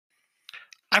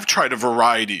I've tried a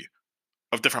variety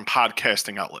of different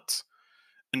podcasting outlets.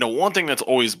 And the one thing that's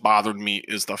always bothered me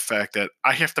is the fact that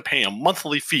I have to pay a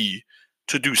monthly fee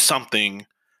to do something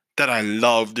that I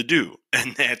love to do,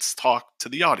 and that's talk to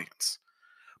the audience.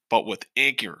 But with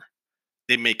Anchor,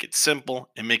 they make it simple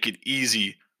and make it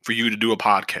easy for you to do a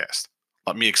podcast.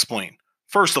 Let me explain.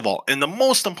 First of all, and the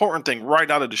most important thing right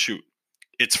out of the chute,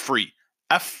 it's free.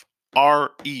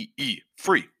 Free.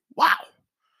 Free. Wow.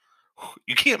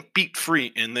 You can't beat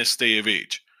free in this day of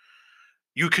age.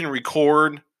 You can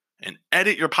record and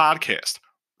edit your podcast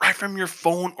right from your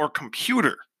phone or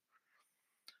computer.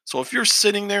 So if you're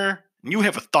sitting there and you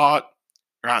have a thought,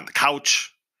 you're on the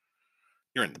couch,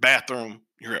 you're in the bathroom,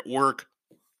 you're at work,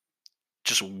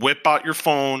 just whip out your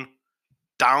phone,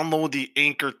 download the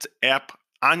Anchor app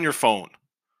on your phone,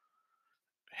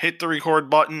 hit the record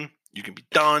button, you can be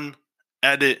done,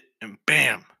 edit, and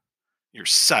bam, you're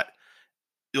set.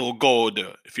 It'll go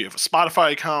to, if you have a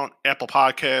Spotify account, Apple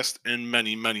Podcast, and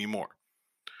many, many more.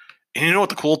 And you know what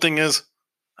the cool thing is?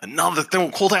 Another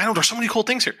thing, cool thing, I know there's so many cool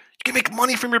things here. You can make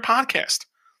money from your podcast.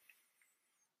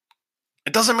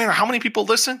 It doesn't matter how many people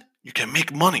listen, you can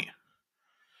make money.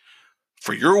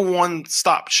 For your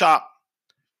one-stop shop,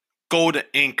 go to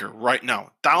Anchor right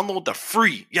now. Download the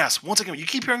free, yes, once again, you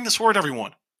keep hearing this word,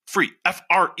 everyone, free,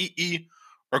 Free,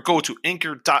 or go to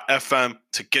anchor.fm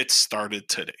to get started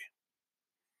today.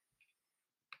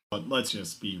 But let's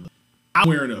just be real. I'm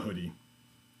wearing a hoodie.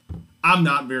 I'm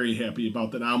not very happy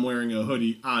about that. I'm wearing a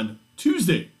hoodie on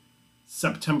Tuesday,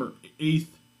 September 8th,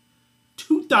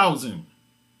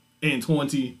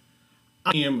 2020.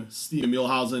 I am Steven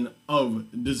Muehlhausen of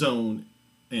DAZN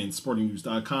and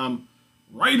SportingNews.com,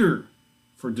 writer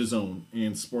for DAZN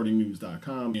and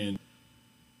SportingNews.com. And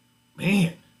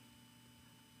man,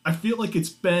 I feel like it's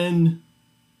been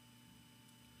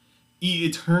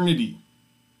eternity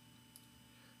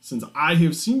since I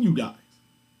have seen you guys.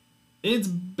 It's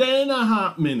been a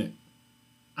hot minute.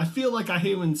 I feel like I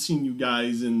haven't seen you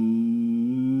guys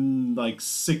in like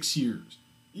 6 years.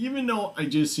 Even though I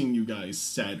just seen you guys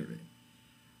Saturday.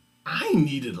 I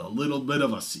needed a little bit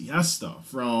of a siesta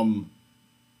from...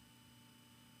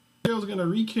 I was going to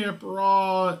recap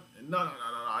Raw. No,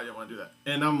 I don't want to do that.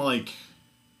 And I'm like,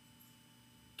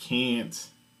 can't.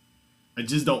 I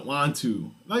just don't want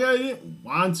to. Like, I didn't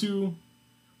want to.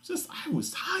 Just, I was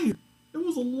tired. It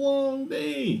was a long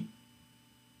day.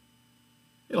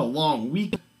 I had a long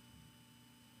week.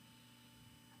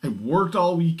 I worked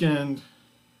all weekend. I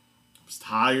was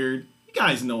tired. You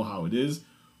guys know how it is.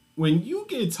 When you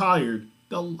get tired,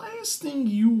 the last thing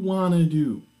you want to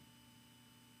do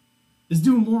is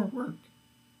do more work.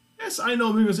 Yes, I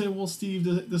know people say, well, Steve,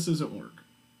 this isn't work.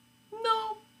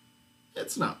 No,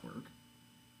 it's not work.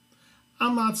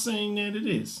 I'm not saying that it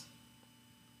is.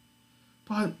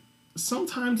 But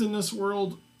sometimes in this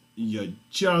world, you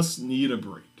just need a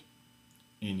break.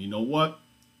 And you know what?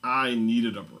 I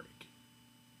needed a break.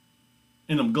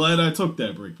 And I'm glad I took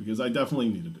that break because I definitely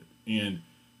needed it.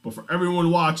 But for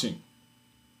everyone watching,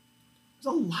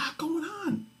 there's a lot going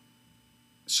on.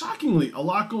 Shockingly, a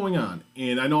lot going on.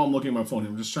 And I know I'm looking at my phone.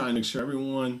 I'm just trying to make sure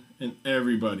everyone and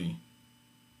everybody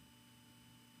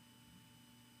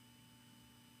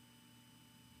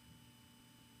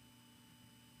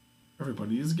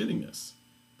is getting this.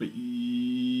 But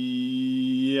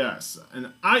yes,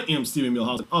 and I am Steven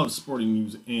Muehlhausen of Sporting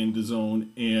News and DAZN,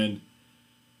 and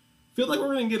feel like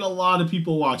we're going to get a lot of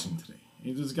people watching today.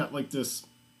 I just got like this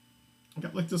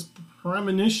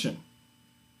premonition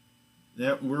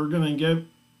that we're going to get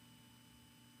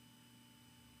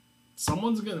a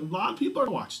lot of people are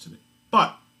going to watch today.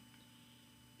 But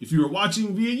if you are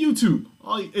watching via YouTube,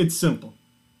 it's simple.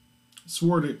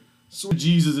 Swear to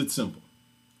Jesus, it's simple.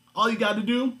 All you got to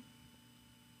do,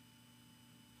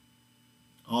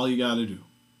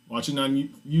 watching on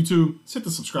YouTube, hit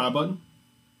the subscribe button,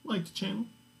 like the channel.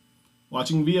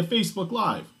 Watching via Facebook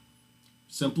Live,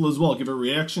 simple as well. Give a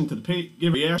reaction to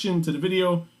the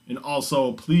video, and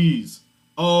also please,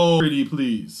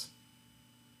 please,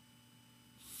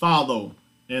 follow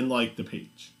and like the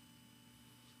page.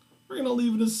 We're gonna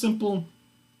leave it as simple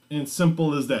as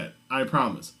that. I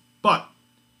promise. But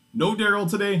no Daryl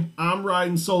today. I'm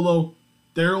riding solo.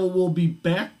 Daryl will be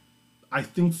back, I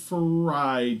think,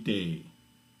 Friday.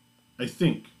 I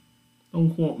think.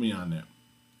 Don't quote me on that.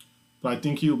 But I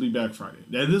think he'll be back Friday.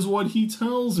 That is what he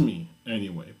tells me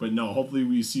anyway. But no, hopefully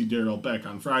we see Daryl back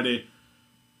on Friday.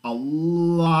 A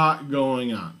lot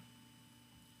going on.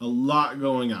 We'll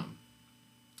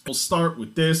start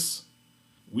with this.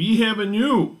 We have a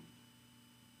new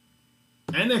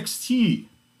NXT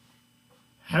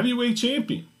heavyweight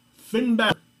champion, Finn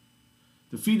Balor,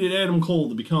 defeated Adam Cole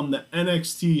to become the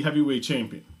NXT Heavyweight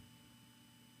Champion.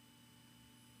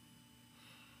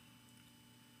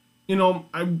 You know,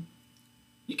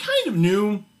 you kind of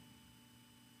knew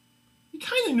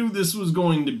this was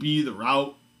going to be the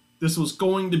route. This was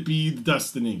going to be the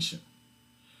destination.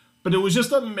 But it was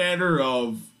just a matter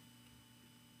of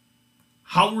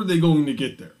how were they going to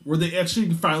get there? Were they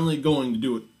actually finally going to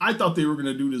do it? I thought they were going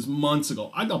to do this months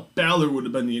ago. I thought Balor would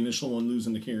have been the initial one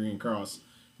losing to Karrion Kross,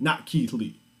 not Keith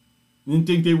Lee. I didn't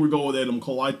think they would go with Adam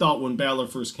Cole. I thought when Balor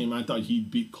first came, I thought he'd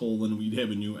beat Cole and we'd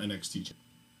have a new NXT champion.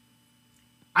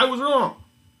 I was wrong.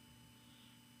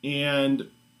 And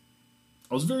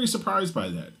I was very surprised by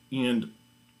that. And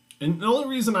the only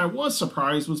reason I was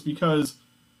surprised was because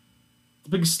the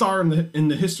biggest star in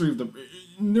the history of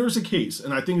there's a case,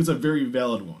 and I think it's a very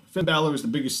valid one. Finn Balor is the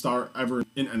biggest star ever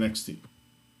in NXT.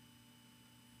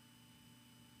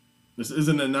 This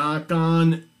isn't a knock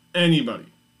on anybody.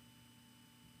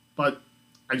 But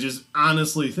I just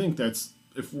honestly think that's,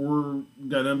 if we're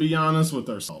going to be honest with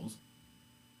ourselves,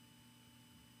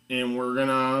 and we're going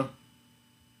to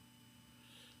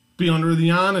be under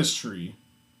the honest tree,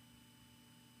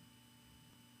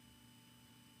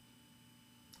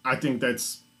 I think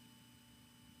that's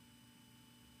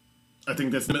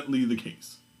definitely the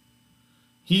case.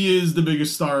 He is the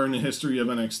biggest star in the history of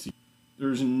NXT.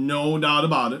 There's no doubt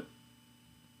about it.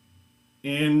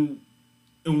 And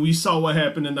we saw what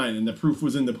happened tonight, and the proof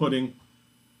was in the pudding.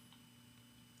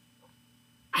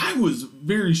 I was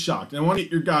very shocked, and I want to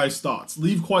get your guys' thoughts.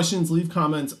 Leave questions, leave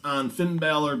comments on Finn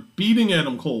Balor beating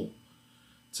Adam Cole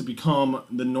to become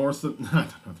the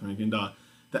the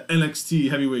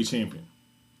NXT Heavyweight Champion.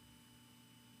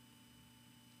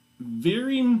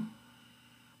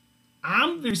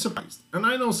 I'm very surprised. And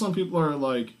I know some people are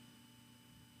like,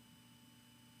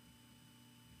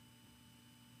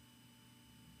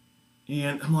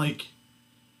 and I'm like,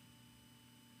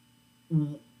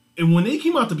 and when they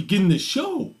came out to begin the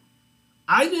show,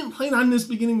 I didn't plan on this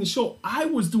beginning the show. I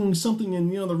was doing something in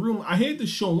the other room. I had the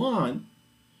show on,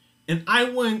 and I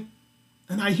went,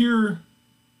 and I hear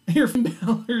Finn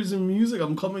Balor's music.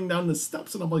 I'm coming down the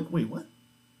steps, and I'm like, wait, what?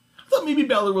 I thought maybe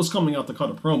Balor was coming out to cut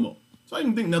a promo. So I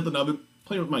didn't think nothing of it.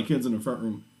 Playing with my kids in the front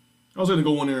room. I was going to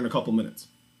go in there in a couple minutes.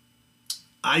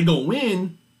 I go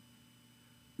in,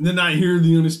 and then I hear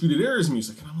the Undisputed Era's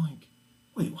music, and I'm like,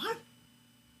 wait, what?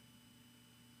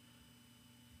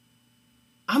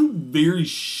 I'm very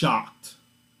shocked.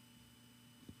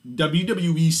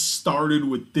 WWE started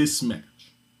with this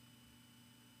match.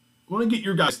 I want to get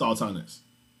your guys' thoughts on this.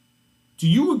 Do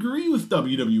you agree with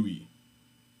WWE?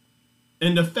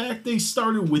 And the fact they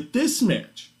started with this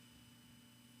match,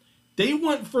 they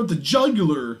went for the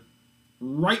jugular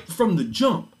right from the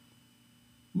jump.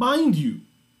 Mind you,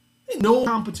 no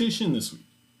competition this week.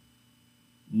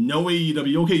 No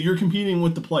AEW. Okay, you're competing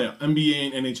with the playoff,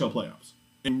 NBA and NHL playoffs,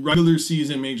 and regular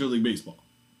season Major League Baseball.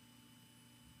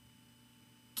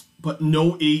 But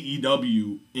no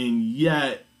AEW, and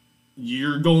yet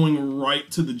you're going right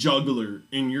to the jugular,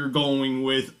 and you're going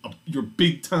with your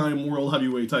big-time World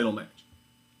Heavyweight title match.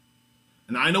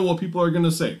 And I know what people are going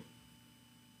to say.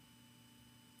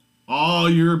 Oh,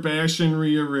 you're bashing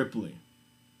Rhea Ripley.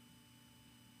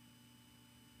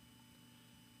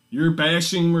 You're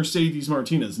bashing Mercedes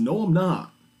Martinez. No, I'm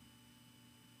not.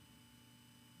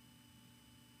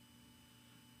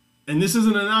 And this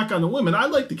isn't a knock on the women. I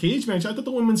liked the cage match. I thought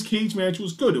the women's cage match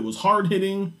was good. It was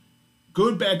hard-hitting,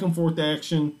 good back-and-forth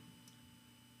action.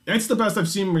 That's the best I've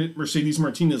seen Mercedes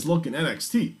Martinez look in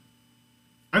NXT.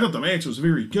 I thought the match was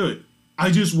very good.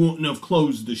 I just wouldn't have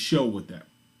closed the show with that.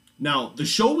 Now, the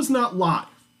show was not live.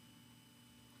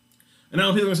 And I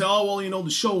know people are going to say, oh, well, you know, the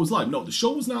show was live. No, the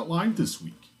show was not live this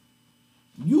week.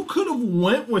 You could have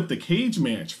went with the cage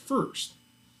match first.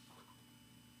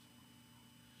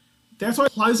 That's why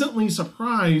I'm pleasantly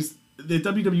surprised that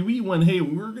WWE went, hey,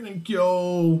 we're going to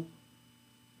go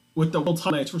with the world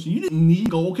title match first. You didn't need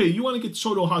to go, okay, you want to get the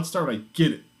show to a hot start, I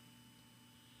get it.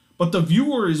 But the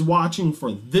viewer is watching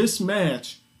for this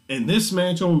match and this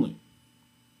match only.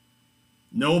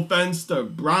 No offense to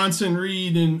Bronson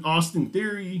Reed and Austin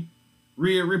Theory,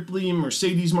 Rhea Ripley and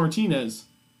Mercedes Martinez.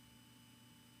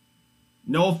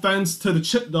 No offense to the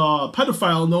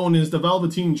pedophile known as the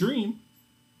Velveteen Dream.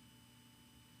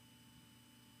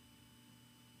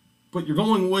 But you're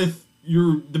going with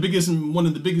one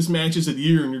of the biggest matches of the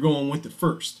year, and you're going with it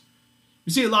first.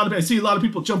 I see a lot of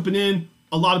people jumping in,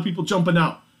 a lot of people jumping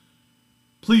out.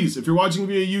 Please, if you're watching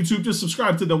via YouTube, just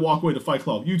subscribe to the Walkway to Fight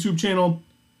Club YouTube channel.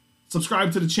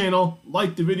 Subscribe to the channel,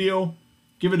 like the video,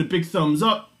 give it a big thumbs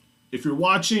up. If you're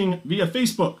watching via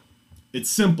Facebook, it's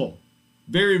simple.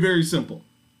 Very, very simple.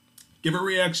 Give a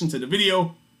reaction to the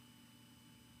video.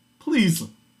 Please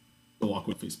go walk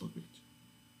with Facebook page.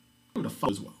 Give it a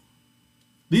follow as well.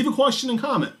 Leave a question and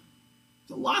comment.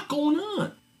 There's a lot going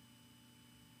on.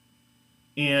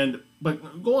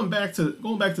 But going back to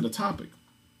the topic,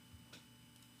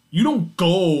 you don't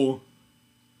blow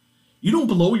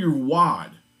your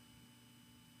wad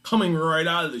coming right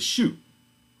out of the chute.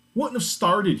 Wouldn't have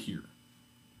started here.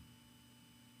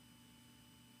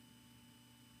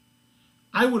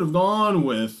 I would have gone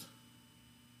with,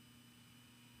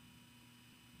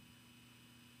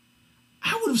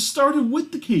 I would have started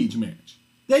with the cage match.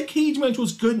 That cage match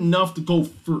was good enough to go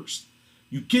first.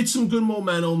 You get some good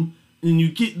momentum, and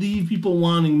you leave people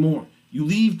wanting more. You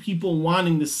leave people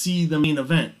wanting to see the main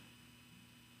event.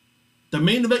 The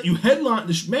main event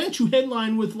the match you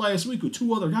headlined with last week with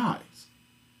two other guys.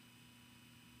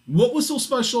 What was so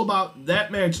special about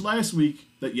that match last week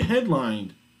that you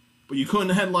headlined, but you couldn't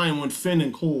headline with Finn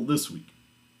and Cole this week?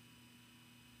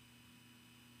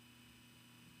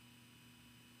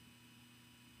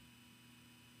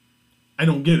 I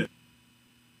don't get it.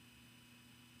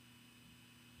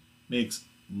 Makes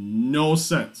no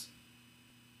sense.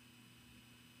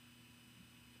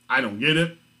 I don't get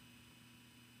it.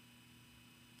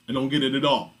 I don't get it at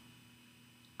all.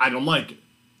 I don't like it.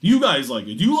 Do you guys like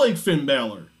it? Do you like Finn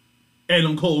Balor,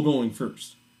 Adam Cole going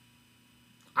first?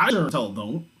 I sure as hell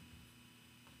don't.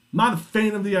 I'm not a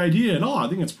fan of the idea at all. I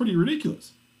think it's pretty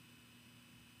ridiculous.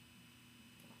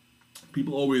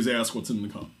 People always ask what's in the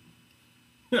cup.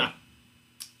 Yeah.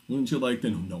 Wouldn't you like to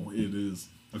know? No, it is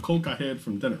a Coke I had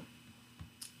from dinner.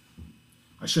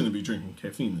 I shouldn't be drinking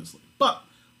caffeine this late. But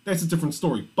that's a different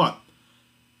story. But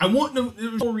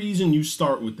there's no reason you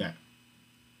start with that.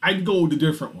 I'd go the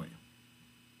different way.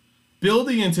 Build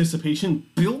the anticipation,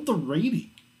 build the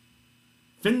rating.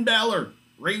 Finn Balor,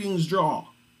 ratings draw.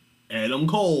 Adam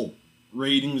Cole,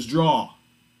 ratings draw.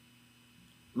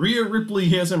 Rhea Ripley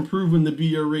hasn't proven to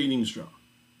be a ratings draw.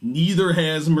 Neither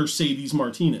has Mercedes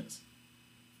Martinez.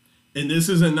 And this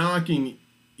isn't knocking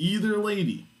either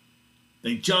lady.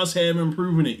 They just haven't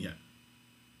proven it yet.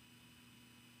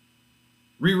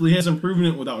 Rhea Ripley hasn't proven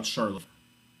it without Charlotte.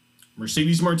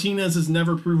 Mercedes Martinez has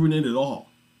never proven it at all.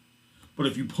 But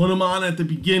if you put them on at the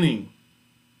beginning,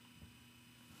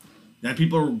 then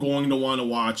people are going to want to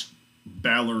watch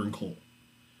Balor and Cole.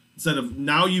 Instead of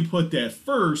now you put that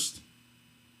first,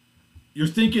 you're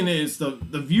thinking as the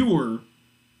viewer,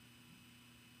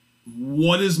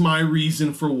 what is my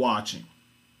reason for watching?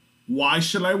 Why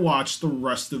should I watch the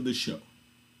rest of the show?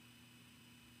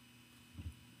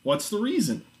 What's the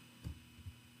reason?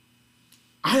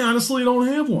 I honestly don't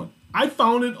have one. I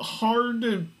found it hard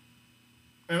to,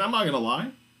 and I'm not going to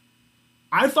lie,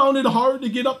 I found it hard to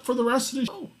get up for the rest of the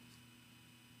show.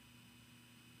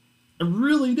 I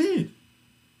really did.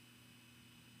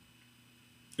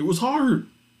 It was hard.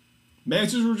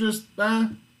 Matches were just, a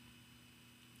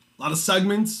lot of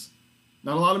segments,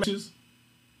 not a lot of matches.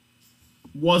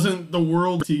 Wasn't the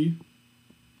world tea.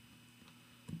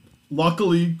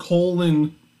 Luckily,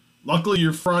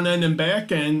 your front end and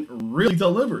back end really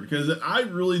delivered, because I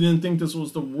really didn't think this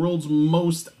was the world's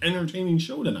most entertaining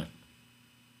show tonight.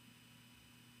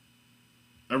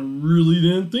 I really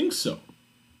didn't think so.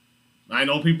 I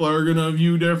know people are going to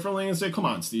view differently and say, come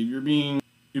on, Steve, you're being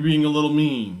a little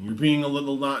mean. You're being a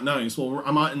little not nice. Well,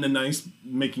 I'm not in the nice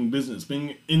making business.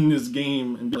 Being in this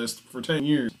game and list for 10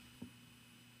 years,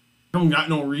 I don't got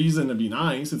no reason to be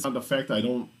nice. It's not the fact I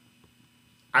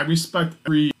respect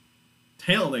every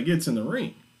talent that gets in the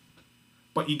ring.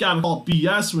 But you gotta call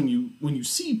BS when you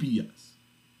see BS.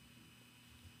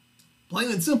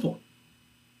 Plain and simple.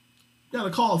 You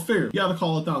gotta call it fair. You gotta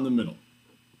call it down the middle.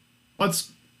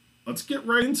 Let's get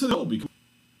right into the show, because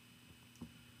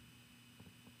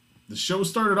the show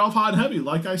started off hot and heavy.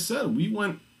 Like I said, we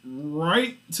went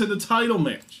right to the title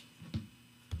match.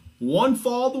 One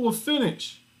fall to a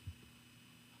finish.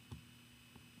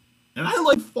 And I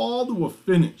like fall to a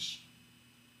finish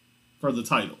for the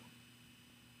title.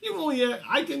 Even though, yeah,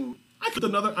 I could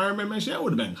another Iron Man match. That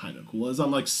would have been kind of cool. As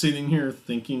I'm like sitting here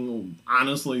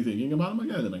honestly thinking about it, I'm like,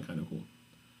 yeah, that'd been kind of cool.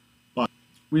 But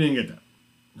we didn't get that.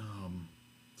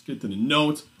 Let's get to the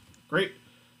notes. Great.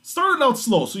 Started out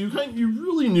slow, so you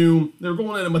really knew they were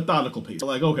going at a methodical pace.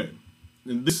 Like, okay,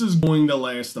 this is going to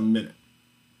last a minute.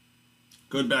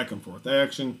 Good back and forth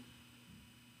action.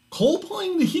 Cole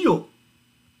playing the heel.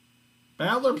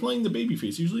 Balor playing the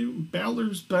babyface. Usually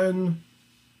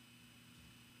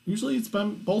it's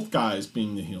been both guys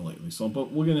being the heel lately. So,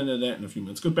 but we'll get into that in a few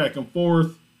minutes. Good back and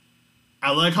forth.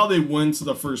 I like how they went to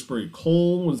the first break.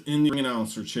 Cole was in the ring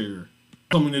announcer chair,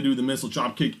 coming to do the missile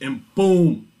drop kick, and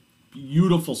boom,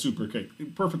 beautiful super kick,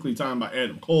 perfectly timed by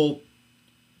Adam Cole.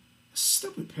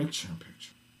 Stupid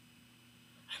picture-in-picture.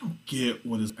 I don't get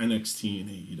what is NXT and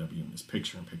AEW in this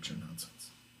picture-in-picture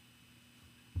nonsense.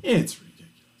 It's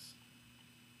ridiculous.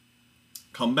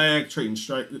 Come back, trading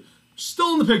strike.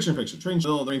 Still in the picture-in-picture. Trading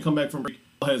still. Then come back from break.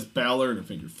 Has Balor in a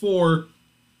figure 4.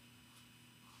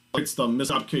 Hits the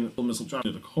missile drop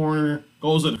to the corner.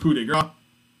 Goes to the coup de grace.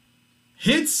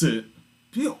 Hits it.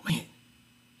 Man,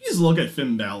 you just look at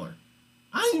Finn Balor.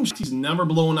 He's never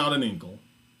blown out an ankle.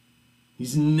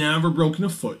 He's never broken a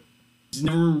foot. He's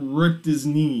never ripped his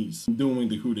knees doing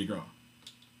the coup de grace.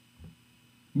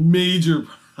 Major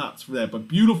props for that, but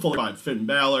beautiful by Finn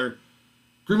Balor.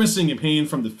 Grimacing in pain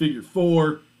from the figure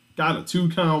 4. Got a 2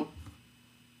 count.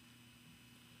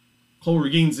 Cole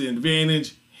regains the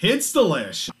advantage. Hits the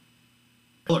last shot.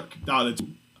 Balor got a 2.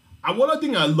 One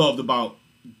thing I loved about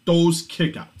those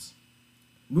kickouts,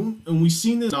 and we've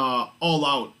seen this all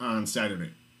out on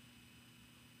Saturday.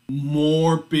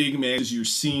 More big matches, you're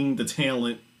seeing the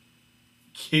talent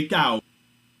kick out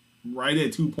right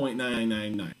at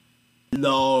 2.999.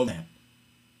 Love that.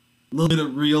 A little bit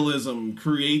of realism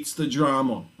creates the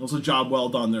drama. Also, job well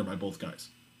done there by both guys.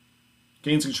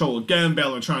 Gains control again.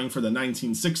 Balor trying for the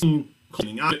 1916.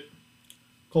 Cleaning out it.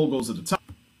 Cole goes to the top.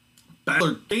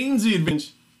 Balor gains the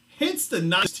advantage. Hits the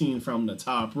 19 from the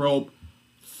top rope.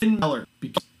 Finn Balor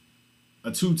becomes a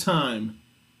 2-time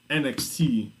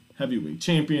NXT heavyweight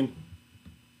champion.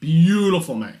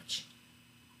 Beautiful match.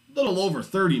 A little over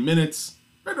 30 minutes.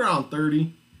 Right around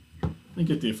 30. Let me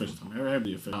get the official time. I have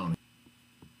the official time.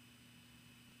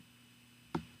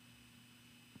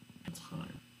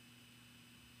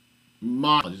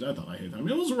 My apologies, I thought I had time.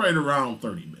 It was right around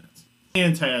 30 minutes.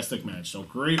 Fantastic match. So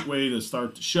great way to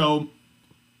start the show.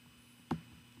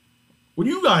 When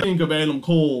you guys think of Adam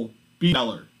Cole beating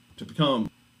Balor to become,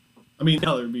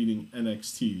 Balor beating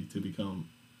NXT to become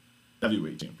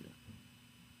heavyweight champion.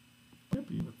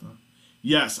 Happy with that.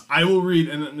 Yes, I will read,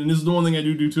 and this is the one thing I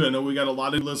do too. I know we got a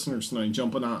lot of listeners tonight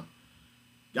jumping on.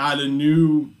 I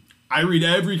read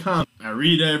every comment. I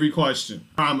read every question.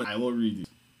 I will read these.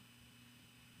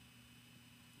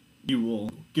 You will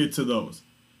get to those.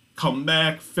 Come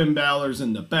back. Finn Balor's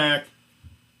in the back.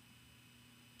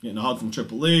 Getting a hug from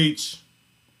Triple H.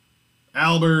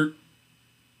 Albert.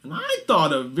 And I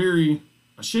thought a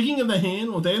shaking of the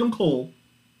hand with Adam Cole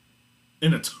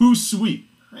and a 2 sweep.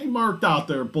 I marked out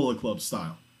their Bullet Club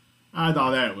style. I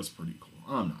thought that was pretty cool.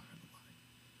 I'm not going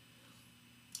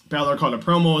to lie. Balor caught a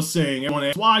promo saying everyone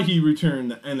asked why he returned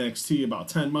to NXT about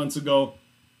 10 months ago.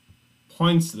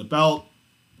 Points to the belt.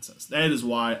 Says, that is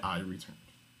why I returned.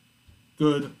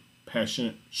 Good,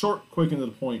 passionate, short, quick, and to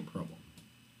the point promo.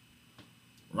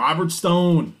 Robert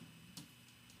Stone,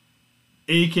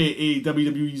 a.k.a.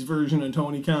 WWE's version of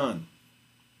Tony Khan,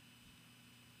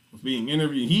 was being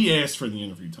interviewed. He asked for the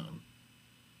interview time.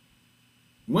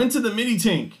 Went to the mini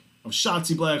tank of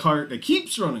Shotzi Blackheart that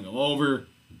keeps running him over.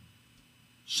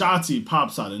 Shotzi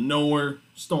pops out of nowhere.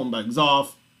 Stone backs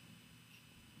off.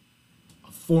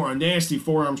 A nasty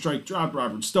forearm strike dropped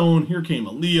Robert Stone. Here came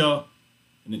Aaliyah.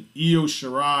 And then Io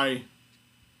Shirai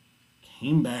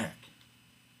came back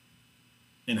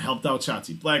and helped out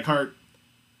Shotzi Blackheart.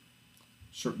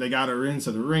 They got her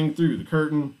into the ring through the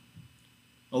curtain.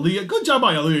 Aaliyah, good job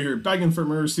by Aaliyah here, begging for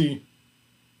mercy.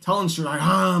 Telling Shirai,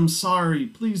 I'm sorry.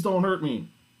 Please don't hurt me.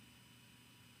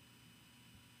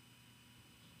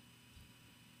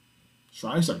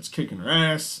 Shirai starts kicking her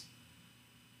ass.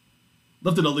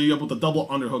 Lifted Aaliyah up with a double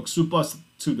underhook suplex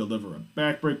to deliver a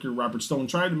backbreaker. Robert Stone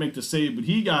tried to make the save, but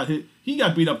he got hit. He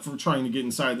got beat up for trying to get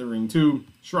inside the ring too.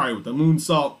 Shirai with the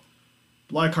moonsault.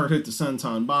 Blackheart hit the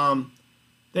senton bomb.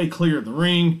 They cleared the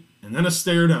ring, and then a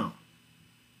stare down.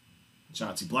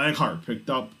 Shotzi Blackheart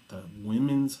picked up the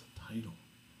women's title.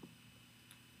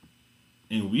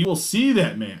 And we will see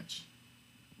that match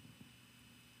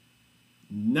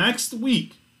next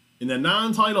week in the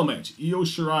non-title match. Io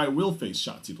Shirai will face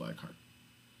Shotzi Blackheart.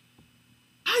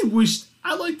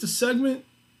 I like the segment.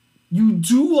 You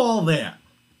do all that.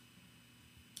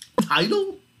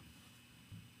 Title?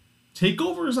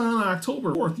 Takeover is on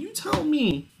October 4th. You tell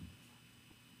me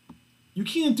you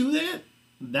can't do that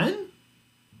then?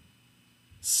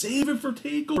 Save it for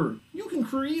Takeover. You can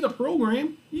create a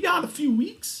program. You got a few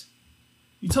weeks.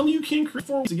 You tell me you can't create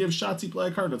 4 weeks to give Shotzi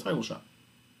Blackheart a title shot.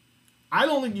 I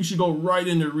don't think you should go right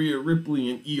into Rhea Ripley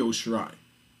and Io Shirai.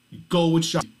 You go with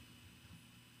Shotzi.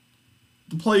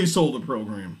 The placeholder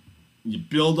program. You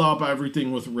build up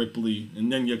everything with Ripley,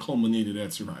 and then you culminate it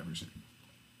at Survivor Series.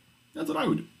 That's what I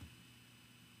would do.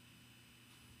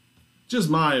 Just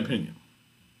my opinion.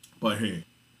 But hey,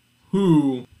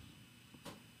 who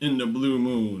in the blue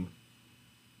moon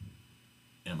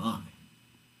am I?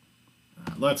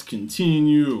 Let's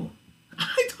continue.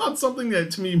 out something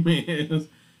that to me, man,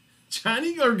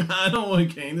 Johnny Gargano and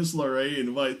Candice LeRae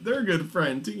invite their good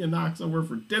friend Tegan Nox over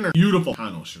for dinner. Beautiful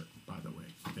Gargano shirt, by the way,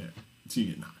 that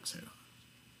Tegan Nox had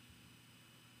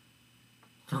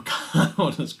on.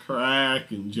 Gargano just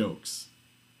cracking jokes,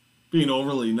 being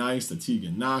overly nice to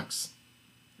Tegan Nox.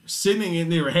 They're sitting in,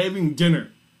 they were having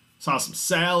dinner. Saw some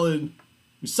salad.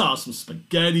 We saw some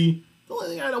spaghetti. The only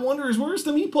thing I wonder is, where's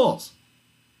the meatballs?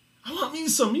 I want me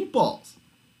some meatballs.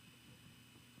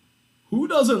 Who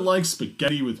doesn't like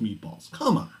spaghetti with meatballs?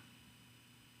 Come on.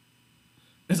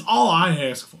 That's all I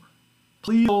ask for.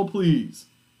 Please, oh please,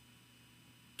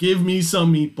 give me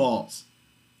some meatballs.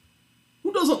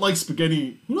 Who doesn't like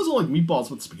spaghetti? Who doesn't like meatballs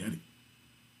with spaghetti?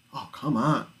 Oh, come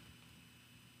on.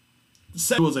 The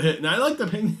set was a hit, and I like the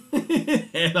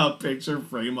had a picture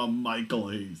frame of Michael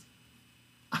Hayes.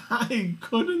 I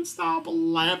couldn't stop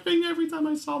laughing every time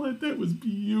I saw that. That was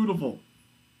beautiful.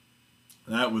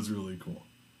 That was really cool.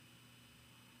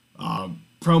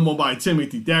 Promo by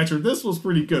Timothy Thatcher. This was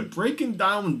pretty good. Breaking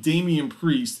down Damian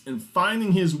Priest and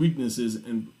finding his weaknesses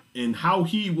and how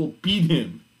he will beat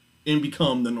him and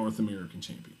become the North American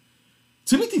champion.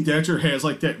 Timothy Thatcher has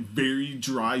like that very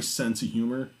dry sense of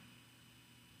humor.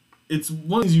 It's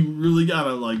one of these you really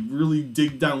gotta like really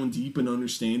dig down deep and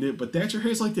understand it. But Thatcher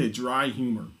has like that dry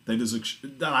humor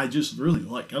that I just really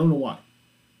like. I don't know why.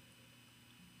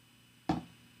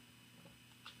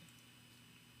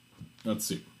 Let's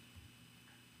see.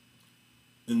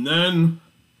 And then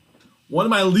one of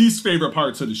my least favorite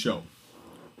parts of the show.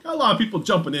 Got a lot of people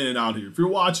jumping in and out here. If you're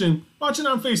watching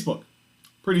on Facebook,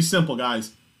 pretty simple,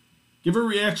 guys. Give a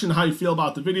reaction to how you feel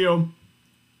about the video.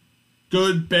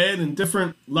 Good, bad, and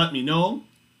different, let me know.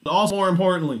 But also, more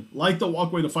importantly, like the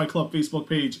Walkway to Fight Club Facebook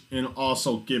page and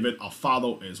also give it a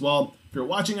follow as well. If you're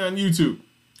watching on YouTube,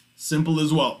 simple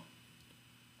as well.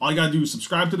 All you gotta do is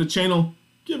subscribe to the channel,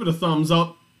 give it a thumbs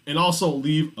up, and also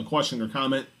leave a question or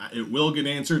comment. It will get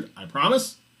answered, I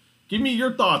promise. Give me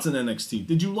your thoughts on NXT.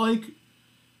 Did you like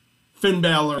Finn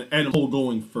Balor and Adam Cole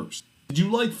going first? Did you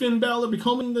like Finn Balor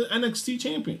becoming the NXT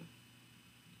champion?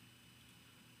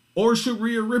 Or should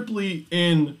Rhea Ripley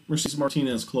and Mercedes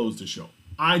Martinez close the show?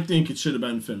 I think it should have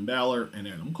been Finn Balor and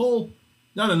Adam Cole.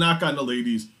 Not a knock on the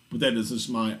ladies, but that is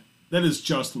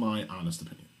just my honest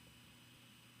opinion.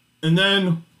 And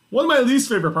then, one of my least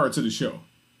favorite parts of the show.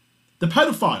 The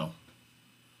pedophile,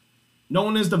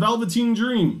 known as the Velveteen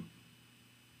Dream,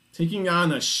 taking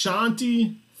on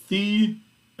Ashanti The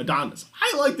Adonis.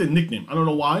 I like the nickname. I don't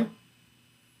know why.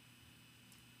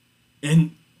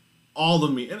 And all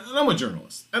of me, and I'm a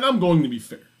journalist, and I'm going to be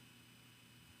fair.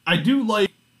 I do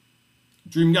like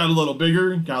Dream got a little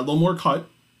bigger, got a little more cut.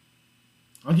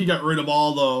 I think he got rid of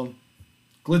all the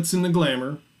glitz and the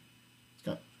glamour. He's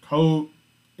got a coat.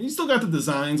 And he still got the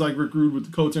designs like Rick Rude with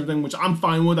the coats and everything, which I'm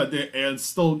fine with. And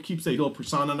still keeps that heel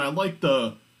persona, and I like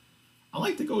the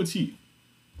goatee.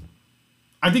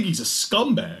 I think he's a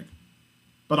scumbag,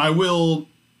 but I'll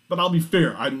be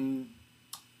fair.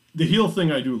 The heel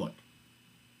thing I do like.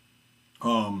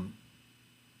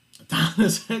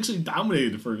 Adonis actually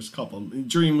dominated the first couple.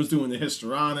 Dream was doing the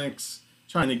histrionics,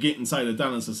 trying to get inside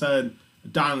Adonis' head.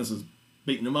 Adonis is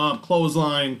beating him up,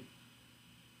 clothesline.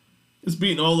 Just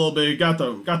beating him a little bit. Got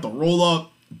the roll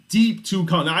up, deep two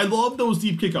count. Now, I love those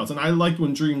deep kickouts, and I liked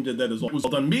when Dream did that as well. It was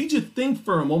well done. Made you think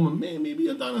for a moment, man, maybe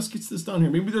Adonis gets this done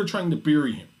here. Maybe they're trying to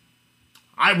bury him.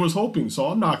 I was hoping so.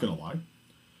 I'm not gonna lie.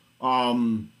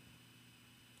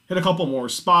 Hit a couple more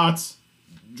spots.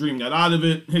 Dream got out of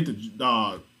it. Hit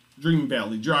the Dream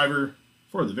Valley Driver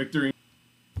for the victory.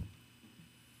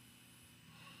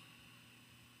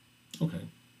 Okay,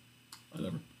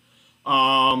 whatever.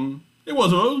 It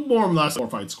was more or less a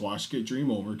fight squash. Get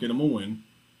Dream over, get him a win.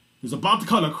 He was about to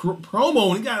cut a promo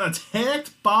and he got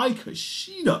attacked by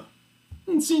Kushida.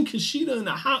 Haven't seen Kushida in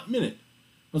a hot minute.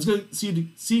 I was going to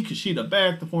see Kushida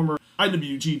back, the former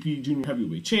IWGP Junior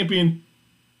Heavyweight Champion.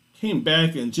 Came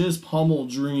back and just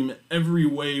pummeled Dream every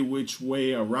which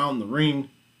way around the ring.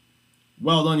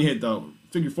 Well done. You had the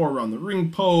figure four around the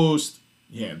ring post.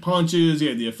 You had punches. You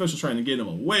had the officials trying to get him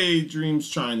away. Dream's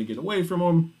trying to get away from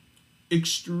him.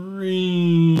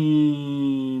 Extremely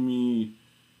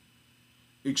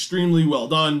well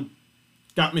done.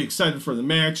 Got me excited for the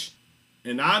match.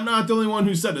 And I'm not the only one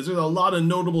who said this. There's a lot of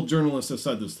notable journalists that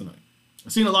said this tonight.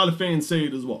 I've seen a lot of fans say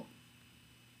it as well.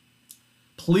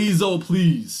 Please, oh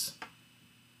please,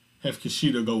 have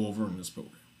Kushida go over in this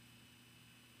program.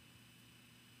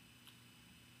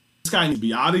 This guy needs to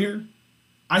be out of here.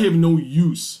 I have no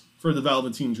use for the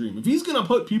Velveteen Dream. If he's going to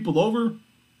put people over,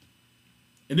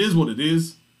 it is what it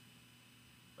is.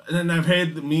 And then I've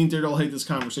had, me and Daryl had this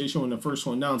conversation when the first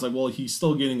one down. It's like, well, he's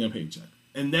still getting a paycheck.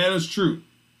 And that is true.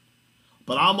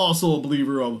 But I'm also a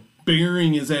believer of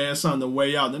burying his ass on the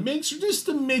way out. And just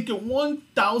to make it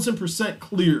 1,000%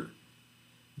 clear,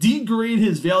 degrade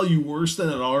his value worse than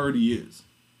it already is.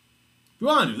 If you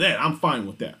want to do that, I'm fine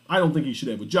with that. I don't think he should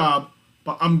have a job,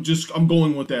 but I'm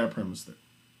going with that premise there.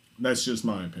 That's just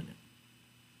my opinion.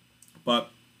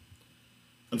 But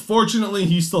unfortunately,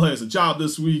 he still has a job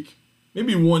this week.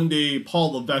 Maybe one day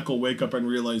Paul Levesque will wake up and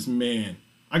realize, man,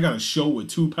 I got a show with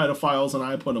 2 pedophiles and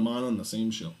I put them on the same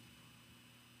show.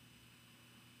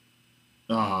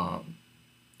 In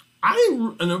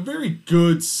a very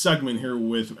good segment here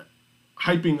with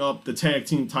hyping up the tag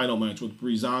team title match with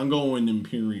Breezango and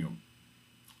Imperium.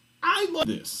 I love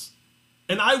this.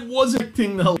 And I wasn't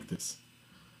expecting to like this.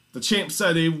 The champ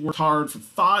said they've worked hard for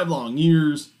 5 long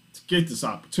years to get this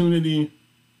opportunity.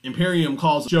 Imperium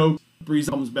calls a joke. Breeze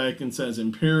comes back and says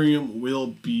Imperium will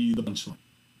be the punchline.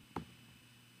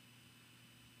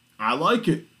 I like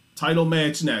it. Title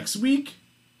match next week.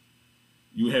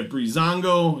 You have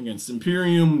Breezango against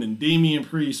Imperium, and Damian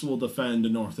Priest will defend the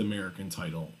North American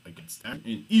title against that.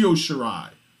 And Io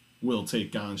Shirai will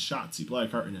take on Shotzi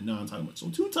Blackheart in a non-title match. So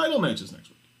 2 title matches next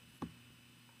week.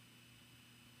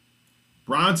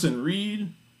 Bronson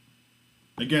Reed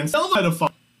against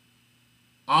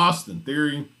Austin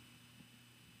Theory.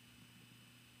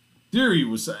 Theory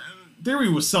was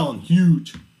selling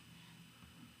huge.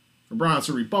 For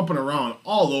Bronson Reed, bumping around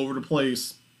all over the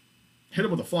place. Hit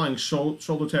him with a flying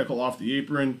shoulder tackle off the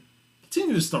apron.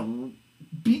 Continues to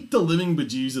beat the living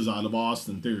bejesus out of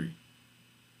Austin Theory.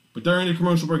 But during the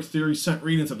commercial break, Theory sent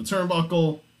Reed into the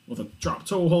turnbuckle with a drop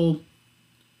toe hold.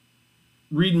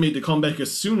 Reed made the comeback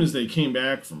as soon as they came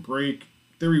back from break.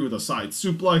 Theory with a side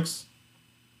suplex.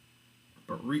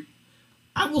 But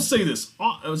I will say this.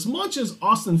 As much as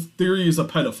Austin Theory is a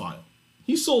pedophile,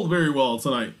 he sold very well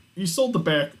tonight. He sold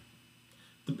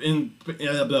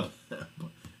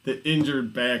the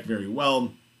injured back very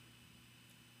well.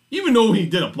 Even though he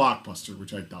did a blockbuster,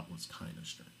 which I thought was kind of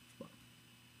strange. But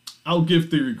I'll give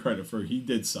Theory credit for he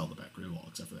did sell the back very well,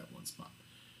 except for that one spot.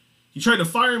 He tried to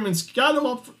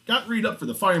got Reed up for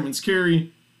the fireman's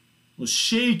carry, was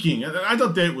shaking. I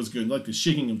thought that was good, like the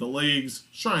shaking of the legs,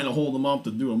 trying to hold him up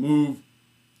to do a move.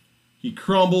 He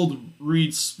crumbled.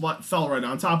 Reed fell right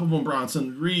on top of him.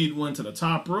 Bronson Reed went to the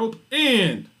top rope,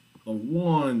 and a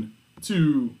 1,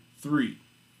 2, 3.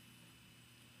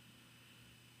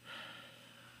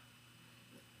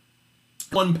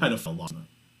 One pedophile lost.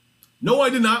 No, I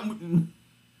did not.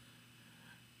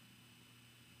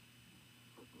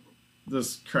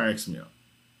 This cracks me up.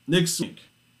 Nick Swink.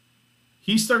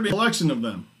 He started a collection of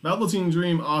them. Velveteen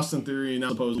Dream, Austin Theory, and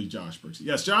now supposedly Josh Briggs.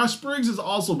 Yes, Josh Briggs has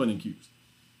also been accused.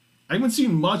 I haven't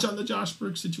seen much on the Josh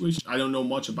Briggs situation. I don't know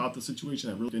much about the situation.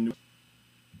 I really didn't.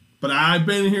 But I've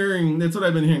been hearing, that's what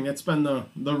I've been hearing. That's been the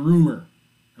rumor.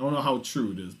 I don't know how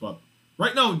true it is. But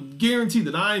right now, guaranteed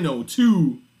that I know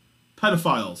 2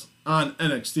 pedophiles on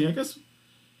NXT. I guess,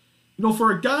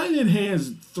 for a guy that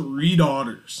has 3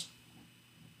 daughters,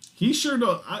 he sure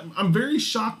does. I'm very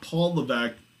shocked Paul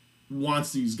Levesque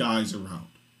wants these guys around.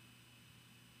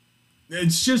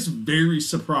 It's just very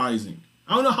surprising.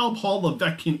 I don't know how Paul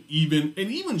Levesque can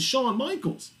even Shawn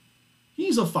Michaels.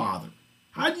 He's a father.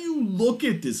 How do you look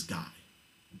at this guy?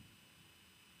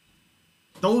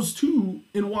 Those 2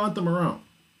 and want them around.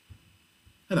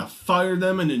 Had to fire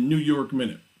them in a New York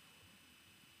minute.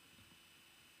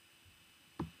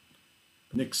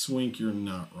 Nick Swink, you're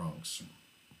not wrong, sir.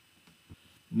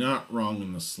 Not wrong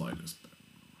in the slightest bit.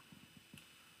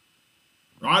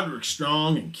 Roderick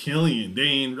Strong and Killian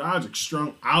Dane. Roderick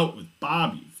Strong out with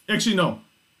Bobby. Actually, no.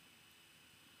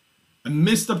 I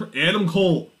missed Adam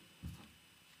Cole.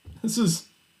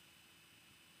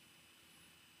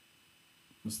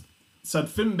 Said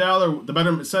Finn Balor, the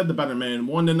better man,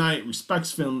 won tonight,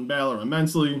 respects Finn Balor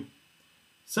immensely.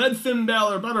 Said Finn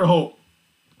Balor better hope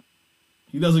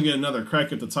he doesn't get another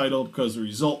crack at the title because the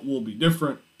result will be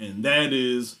different, and that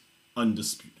is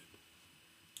undisputed.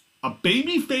 A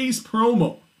babyface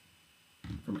promo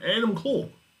from Adam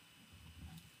Cole.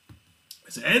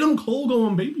 Is Adam Cole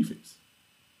going babyface?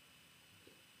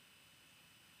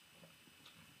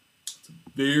 It's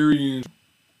very,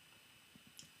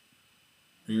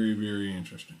 very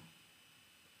interesting.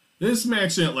 This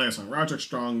match didn't last long. Roderick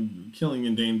Strong,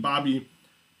 Killian Dane, Bobby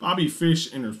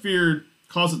Fish interfered,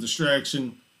 caused a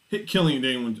distraction, hit Killian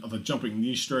Dane with a jumping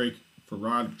knee strike for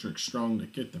Roderick Strong to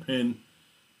get the pin.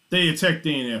 They attacked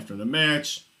Dane after the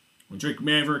match. When Drake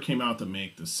Maverick came out to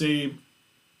make the save.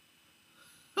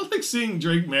 I like seeing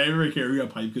Drake Maverick carry a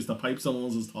pipe because the pipe's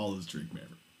almost as tall as Drake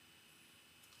Maverick.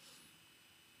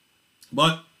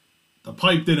 But the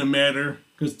pipe didn't matter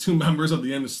because 2 members of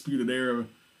the Undisputed Era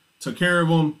took care of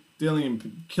him.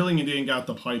 Killian Dane got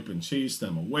the pipe and chased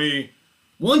them away.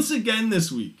 Once again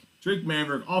this week, Drake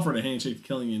Maverick offered a handshake to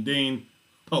Killian Dane,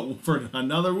 but for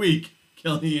another week,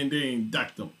 Killian Dane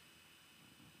decked him.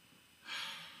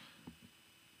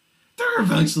 They're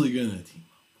eventually going to team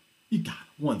up. You got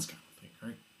it. One's got to think,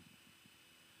 right?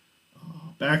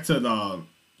 Back to the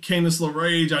Candice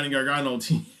LeRae, Johnny Gargano,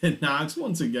 Tegan Knox.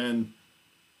 Once again,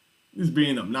 he's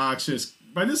being obnoxious.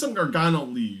 By this time, Gargano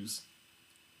leaves.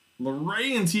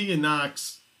 LeRae and Tegan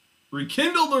Knox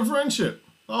rekindle their friendship.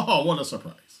 Oh, what a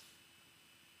surprise.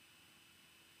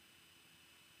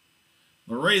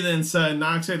 LeRae then said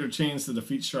Knox had her chance to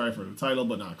defeat Shirai for the title,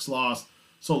 but Knox lost.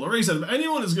 So LeRae said, if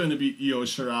anyone is going to beat Io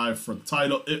Shirai for the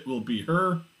title, it will be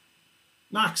her.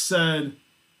 Knox said,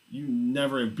 you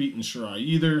never have beaten Shirai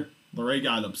either. LeRae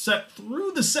got upset,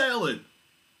 threw the salad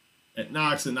at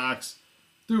Knox, and Knox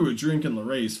threw a drink in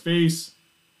LeRae's face.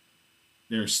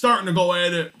 They're starting to go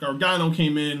at it. Gargano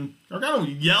came in. Gargano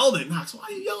yelled at Knox. Why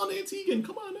are you yelling at Tegan?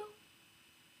 Come on now.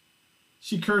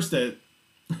 She cursed at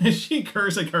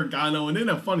Gargano, and in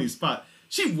a funny spot,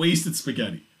 she wasted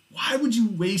spaghetti. Why would you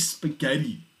waste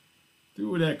spaghetti?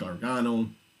 Threw it at Gargano.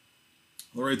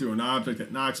 LeRae threw an object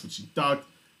at Knox, but she ducked.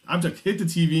 The object hit the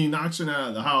TV, knocked her out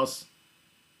of the house,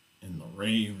 and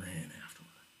LeRae ran after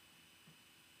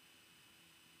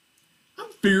her.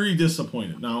 I'm very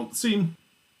disappointed. Now, see,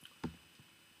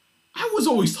 I was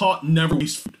always taught never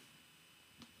waste food.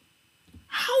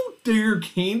 How dare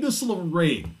Candice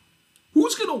LeRae?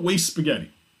 Who's going to waste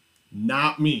spaghetti?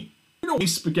 Not me. You don't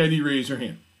waste spaghetti, raise your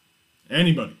hand.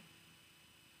 Anybody.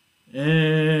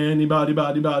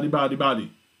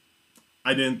 Body.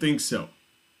 I didn't think so.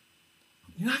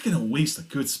 You're not going to waste a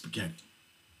good spaghetti.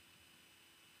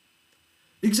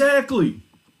 Exactly.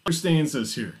 Understands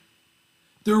this here.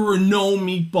 There were no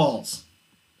meatballs.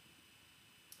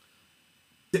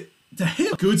 To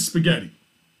have good spaghetti,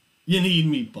 you need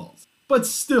meatballs. But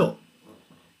still,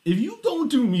 if you don't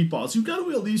do meatballs, you got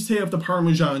to at least have the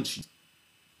Parmesan cheese.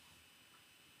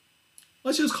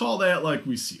 Let's just call that like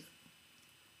we see it.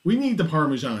 We need the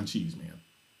Parmesan cheese, man.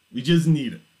 We just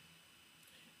need it.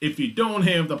 If you don't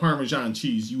have the Parmesan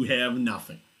cheese, you have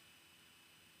nothing.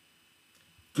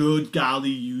 Good golly,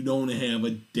 you don't have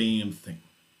a damn thing.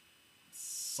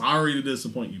 Sorry to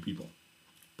disappoint you people,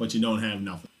 but you don't have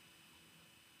nothing.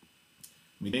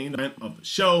 Main event of the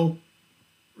show,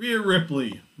 Rhea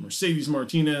Ripley, Mercedes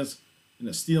Martinez in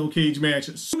a steel cage match.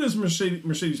 As soon as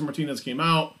Mercedes Martinez came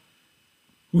out,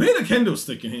 who had a kendo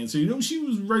stick in hand, so you know she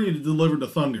was ready to deliver the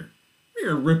thunder.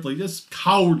 Rhea Ripley, just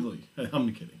cowardly,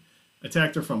 I'm kidding,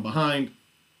 attacked her from behind.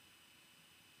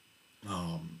 A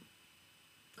lot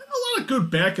of good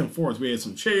back and forth. We had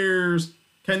some chairs,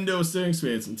 kendo sticks,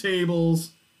 we had some tables.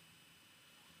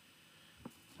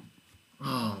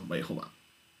 Wait, hold on.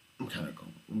 I'm kind of going.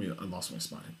 I lost my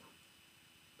spot here.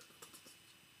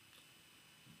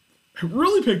 It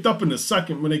really picked up in the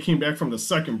second when they came back from the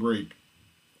second break.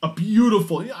 A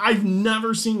beautiful, I've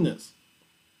never seen this.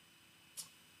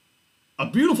 A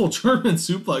beautiful German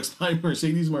suplex by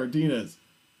Mercedes Martinez.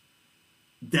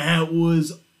 That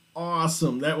was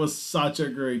awesome. That was such a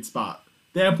great spot.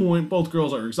 At that point, both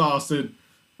girls are exhausted.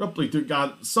 Ripley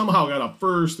somehow got up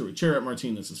first, threw a chair at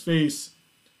Martinez's face.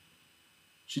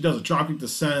 She does a dropkick to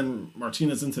send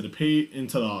Martinez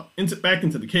back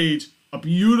into the cage. A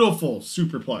beautiful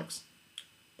superplex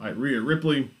by Rhea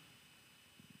Ripley.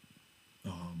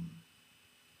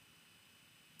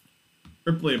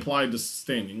 Ripley applied the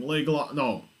standing leg lock.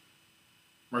 No.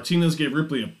 Martinez gave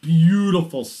Ripley a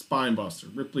beautiful spine buster.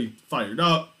 Ripley fired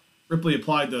up. Ripley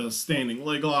applied the standing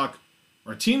leg lock.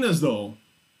 Martinez, though,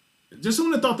 just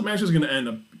when I thought the match was going to end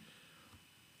up,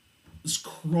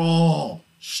 crawl,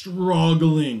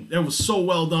 struggling. That was so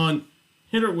well done.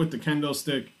 Hit her with the kendo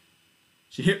stick.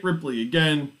 She hit Ripley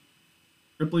again.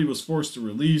 Ripley was forced to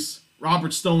release.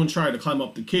 Robert Stone tried to climb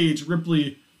up the cage.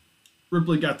 Ripley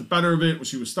got the better of it when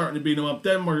she was starting to beat him up.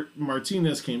 Then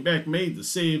Martinez came back, made the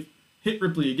save, hit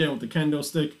Ripley again with the kendo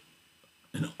stick.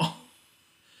 And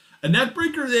a neck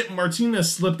breaker that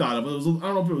Martinez slipped out of. I don't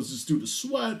know if it was just due to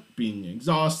sweat, being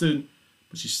exhausted,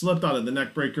 but she slipped out of the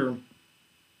neck breaker.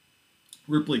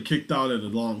 Ripley kicked out at a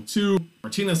long 2.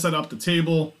 Martinez set up the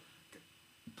table,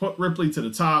 put Ripley to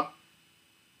the top.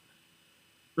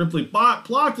 Ripley blocked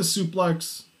the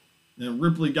suplex, and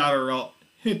Ripley got her up,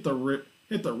 hit the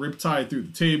riptide through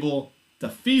the table,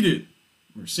 defeated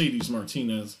Mercedes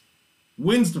Martinez,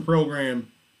 wins the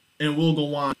program, and will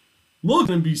go on.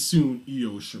 Looking to be soon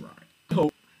Io Shirai. I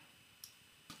hope.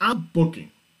 I'm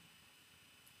booking.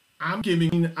 I'm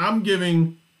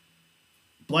giving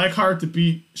Blackheart to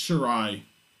beat Shirai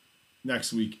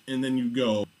next week, and then you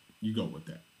go with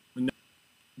that. When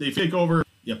they take over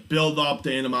You build up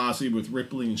the animosity with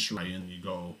Ripley and Shirai, and you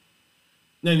go.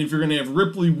 Then if you're going to have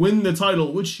Ripley win the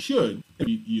title, which should,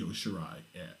 beat Io Shirai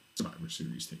at Survivor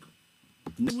Series TakeOver.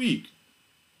 Next week,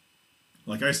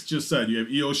 like I just said, you have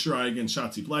Io Shirai against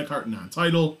Shotzi Blackheart,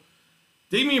 non-title.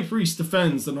 Damian Priest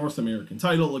defends the North American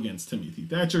title against Timothy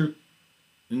Thatcher.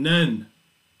 And then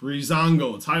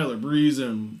Breezango, Tyler Breeze,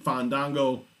 and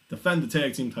Fandango defend the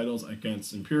tag team titles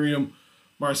against Imperium,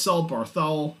 Marcel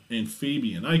Barthel, and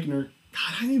Fabian Eichner.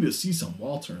 God, I need to see some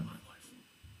Walter in my life.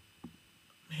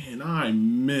 Man, I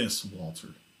miss Walter.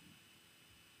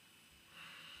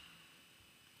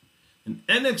 And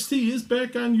NXT is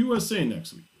back on USA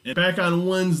next week. And back on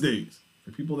Wednesdays.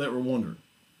 For people that were wondering.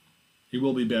 He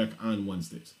will be back on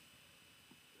Wednesdays.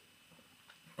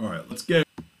 Alright, let's get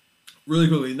really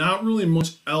quickly. Not really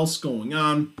much else going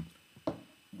on.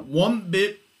 One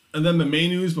bit, and then the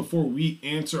main news before we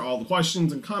answer all the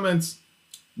questions and comments.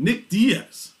 Nick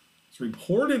Diaz is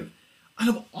reported, out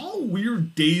of all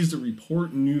weird days to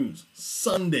report news,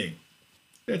 Sunday.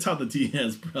 That's how the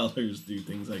Diaz brothers do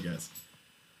things, I guess.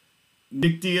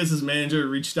 Nick Diaz's manager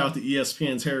reached out to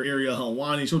ESPN's Ariel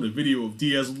Helwani, showed a video of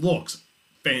Diaz. Looks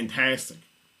fantastic.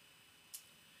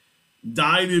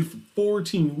 Dieted for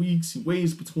 14 weeks. He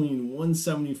weighs between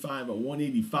 175 and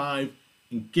 185.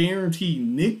 And guaranteed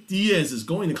Nick Diaz is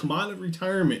going to come out of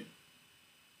retirement.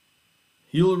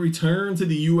 He'll return to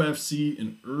the UFC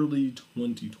in early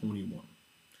 2021.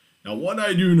 Now, what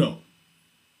I do know,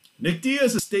 Nick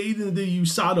Diaz has stayed in the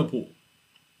USADA pool.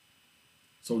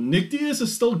 So Nick Diaz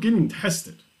is still getting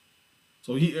tested.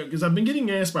 So because I've been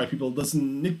getting asked by people, does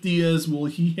Nick Diaz, will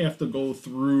he have to go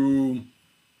through,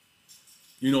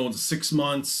 the 6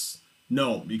 months?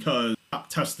 No, because stop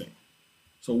testing.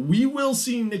 So we will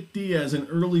see Nick Diaz in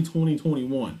early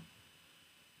 2021.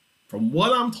 From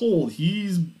what I'm told,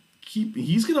 he's going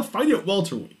to fight at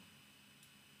welterweight.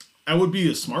 That would be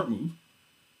a smart move.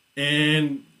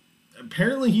 And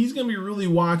apparently he's going to be really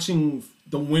watching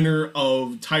the winner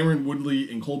of Tyron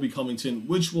Woodley and Colby Covington,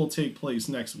 which will take place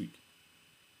next week.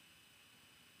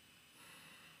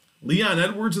 Leon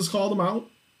Edwards has called him out,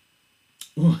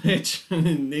 which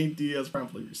Nate Diaz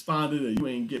promptly responded, you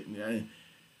ain't getting...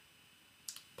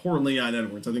 Poor Leon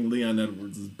Edwards. I think Leon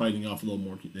Edwards is biting off a little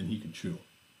more than he can chew.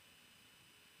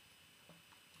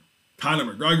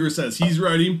 Conor McGregor says he's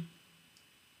ready.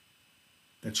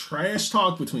 The trash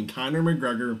talk between Conor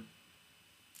McGregor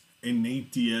and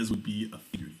Nate Diaz would be a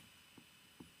theory.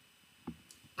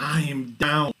 I am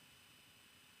down.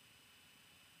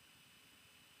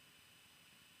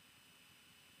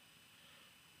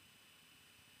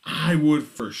 I would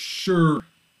for sure.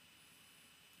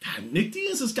 God, Nick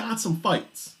Diaz has got some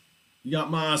fights. You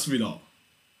got Masvidal,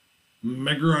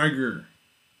 McGregor.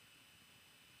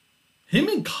 Him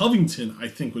and Covington, I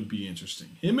think, would be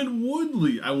interesting. Him and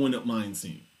Woodley, I wouldn't mind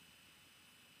seeing.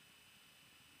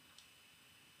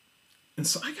 And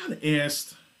so I got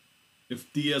asked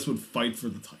if Diaz would fight for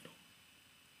the title.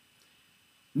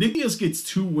 Nick Diaz gets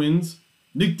 2 wins.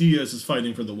 Nick Diaz is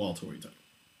fighting for the welterweight title.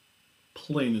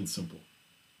 Plain and simple.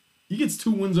 He gets 2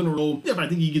 wins in a row. Yeah, but I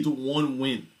think he gets 1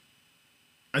 win.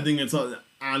 I think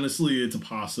honestly, it's a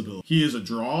possibility. He is a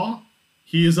draw.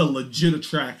 He is a legit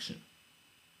attraction.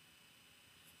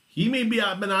 He may be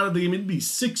been out of the game. It'd be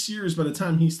 6 years by the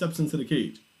time he steps into the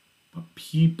cage. But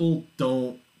people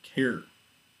don't care.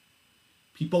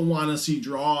 People want to see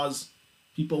draws.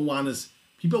 People want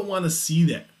to see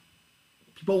that.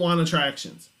 People want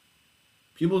attractions.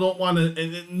 People don't want to.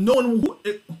 And no one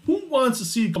who wants to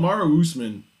see Kamaru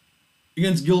Usman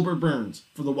against Gilbert Burns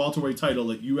for the welterweight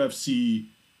title at UFC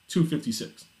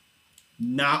 256.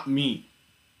 Not me.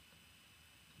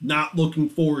 Not looking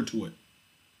forward to it.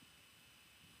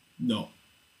 No.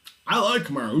 I like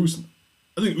Kamaru Usman.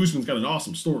 I think Usman's got an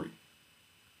awesome story.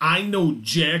 I know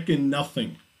jack and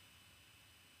nothing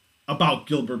about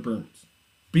Gilbert Burns.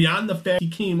 Beyond the fact he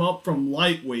came up from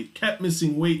lightweight, kept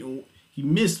missing weight, and he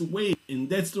missed weight, and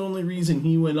that's the only reason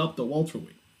he went up to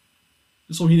welterweight.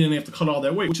 So he didn't have to cut all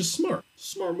that weight, which is smart.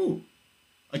 Smart move.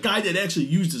 A guy that actually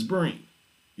used his brain.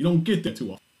 You don't get that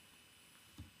too often.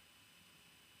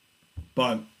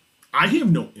 But I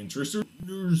have no interest.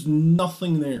 There's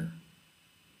nothing there.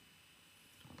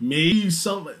 Maybe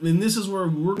some, and this is where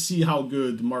we're going to see how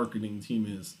good the marketing team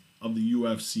is of the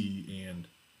UFC and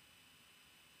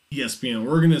ESPN.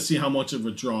 We're going to see how much of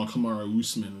a draw Kamaru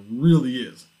Usman really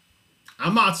is.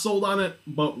 I'm not sold on it,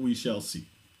 but we shall see.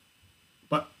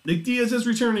 But Nick Diaz is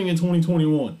returning in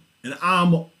 2021, and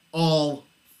I'm all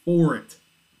for it.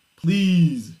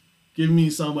 Please give me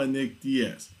some of Nick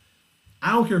Diaz.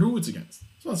 I don't care who it's against. I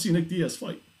just want to see Nick Diaz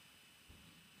fight.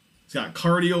 He's got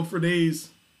cardio for days.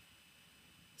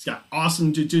 He's got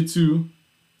awesome jiu-jitsu.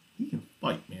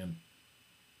 fight, man.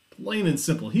 Plain and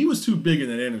simple. He was too big in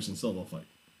that Anderson Silva fight.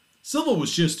 Silva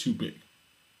was just too big.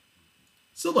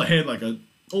 Silva had like about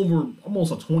a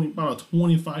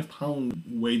 25-pound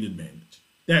weight advantage.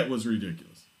 That was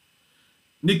ridiculous.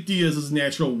 Nick Diaz's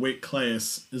natural weight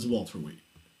class is welterweight.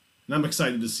 And I'm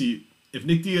excited to see if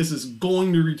Nick Diaz is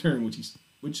going to return, which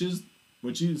his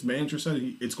manager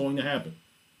said it's going to happen.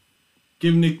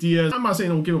 Give Nick Diaz, I'm not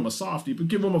saying don't give him a softie, but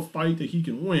give him a fight that he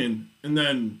can win, and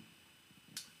then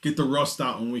get the rust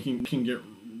out and we can get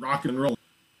rocking and rolling.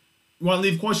 You want to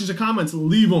leave questions or comments?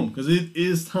 Leave them, because it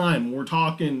is time. We're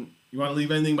talking, you want to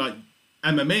leave anything about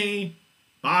MMA,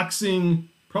 boxing,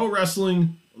 pro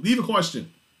wrestling, leave a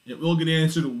question. It will get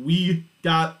answered. We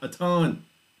got a ton.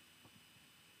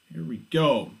 Here we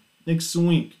go. Next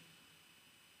week.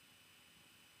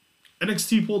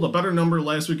 NXT pulled a better number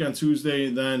last week on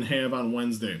Tuesday than have on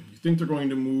Wednesday. You think they're going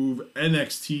to move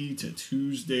NXT to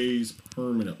Tuesdays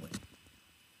permanently?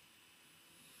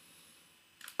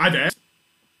 I've asked.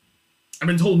 I've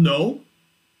been told no.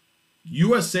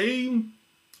 USA's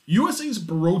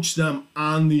broached them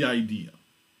on the idea.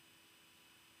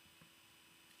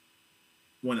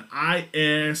 When I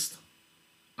asked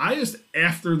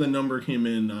after the number came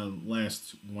in on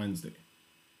last Wednesday.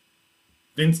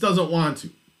 Vince doesn't want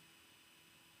to.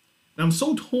 And I'm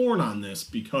so torn on this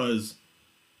because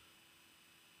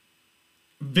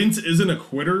Vince isn't a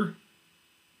quitter.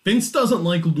 Vince doesn't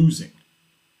like losing.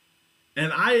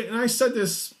 And I said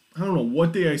this, I don't know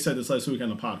what day I said this last week on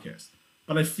the podcast,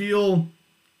 but I feel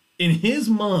in his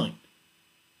mind,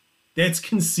 that's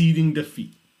conceding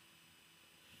defeat.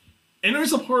 And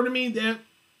there's a part of me that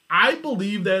I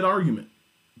believe that argument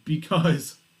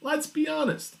because, let's be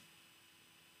honest,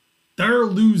 they're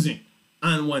losing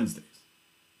on Wednesdays.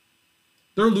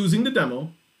 They're losing the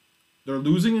demo. They're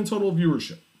losing in total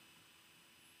viewership.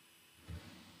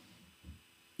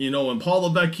 You know, and Paul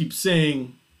Levesque keeps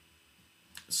saying,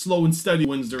 slow and steady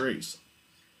wins the race.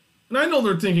 And I know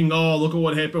they're thinking, oh, look at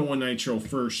what happened when Nitro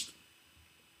first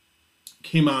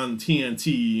came on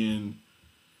TNT and,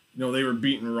 you know, they were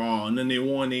beating Raw and then they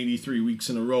won 83 weeks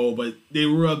in a row, but they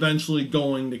were eventually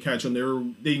going to catch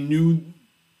them. They knew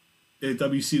that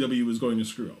WCW was going to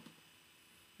screw up.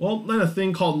 Well, then a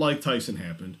thing called Mike Tyson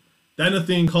happened. Then a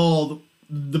thing called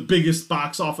the biggest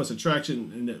box office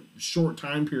attraction in a short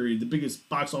time period, the biggest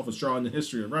box office draw in the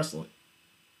history of wrestling.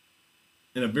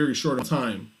 In a very short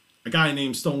time, a guy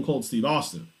named Stone Cold Steve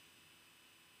Austin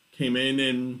came in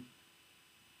and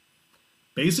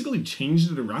basically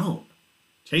changed it around.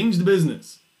 Changed the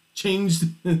business.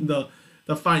 Changed the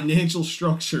financial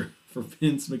structure for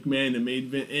Vince McMahon and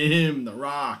made him, The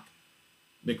Rock,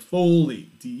 Mick Foley,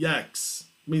 DX.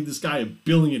 Made this guy a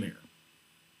billionaire.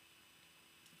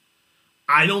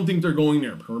 I don't think they're going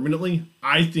there permanently.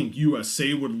 I think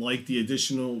USA would like the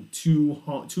additional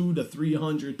 200 to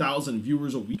 300,000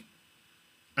 viewers a week.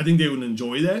 I think they would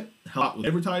enjoy that. Help out with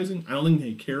advertising. I don't think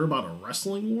they care about a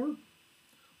wrestling war.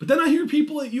 But then I hear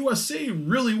people at USA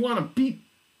really want to beat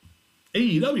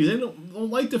AEW. They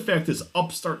don't like the fact this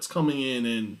upstart's coming in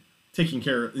and taking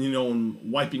care of,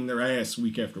 and wiping their ass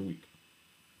week after week.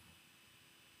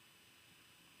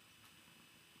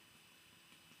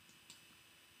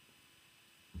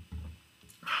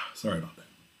 Sorry about that.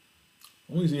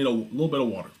 Always need a little bit of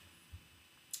water.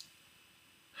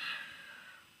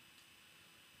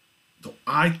 So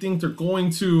I think they're going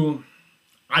to.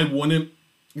 I wouldn't,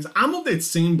 because I'm of that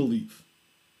same belief.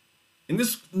 And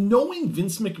this, knowing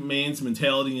Vince McMahon's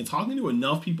mentality and talking to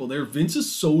enough people there, Vince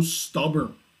is so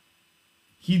stubborn.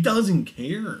 He doesn't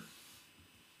care.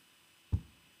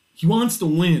 He wants to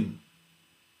win.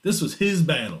 This was his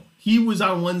battle. He was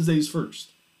on Wednesdays first.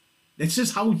 That's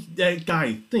just how that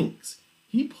guy thinks.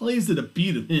 He plays to the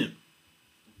beat of him.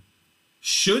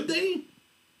 Should they?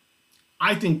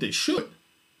 I think they should.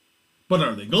 But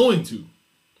are they going to?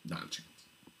 Not a chance.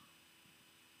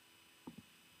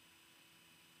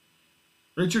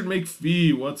 Richard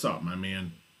McPhee, what's up, my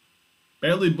man?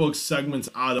 Badly booked segments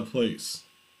out of place.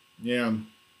 Yeah.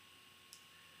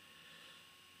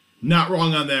 Not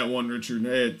wrong on that one, Richard.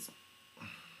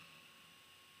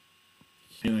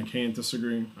 And I can't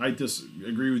disagree. I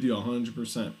disagree with you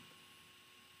 100%.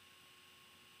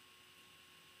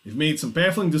 They've made some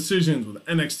baffling decisions with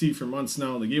NXT for months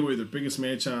now. They gave away their biggest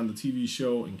match on the TV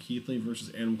show in Keith Lee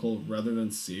versus Adam Cole rather than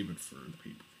save it for the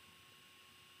pay-per-view.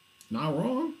 Not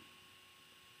wrong.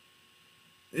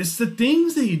 It's the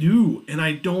things they do, and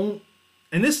I don't...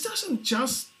 And this doesn't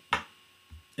just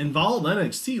involve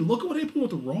NXT. Look at what happened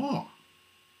with Raw.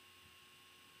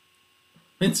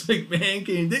 Vince McMahon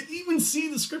didn't even see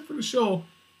the script for the show,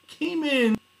 came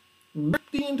in,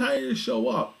 ripped the entire show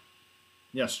up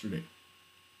yesterday.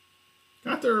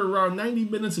 Got there around 90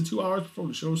 minutes to 2 hours before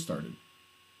the show started.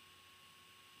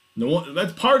 No,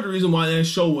 that's part of the reason why that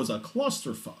show was a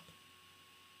clusterfuck.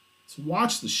 So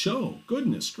watch the show.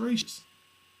 Goodness gracious.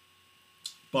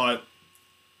 But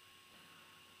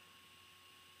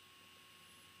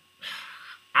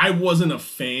I wasn't a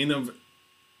fan of...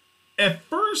 At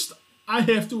first, I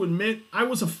have to admit, I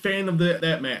was a fan of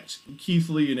that match. Keith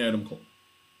Lee and Adam Cole.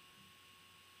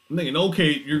 I'm thinking,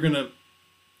 okay,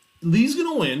 Lee's going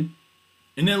to win.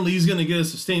 And then Lee's going to get a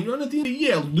sustained run at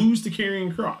the end. Lose to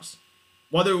Karrion Kross.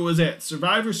 Whether it was at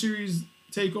Survivor Series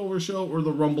TakeOver show or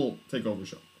the Rumble TakeOver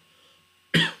show.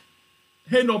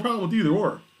 Had no problem with either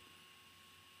or.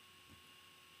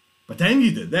 But then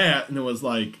you did that, and it was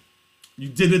like, you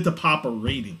did it to pop a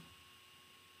rating.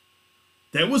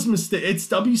 That was mistake. It's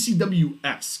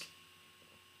WCW-esque.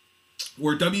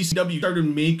 Where WCW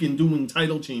started doing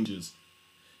title changes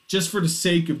just for the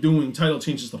sake of doing title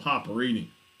changes to pop a rating.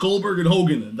 Goldberg and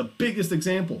Hogan, the biggest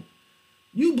example.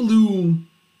 You blew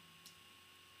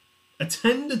a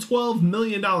 $10 to $12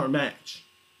 million match.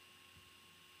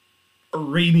 A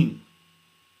rating.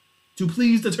 To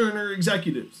please the Turner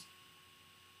executives.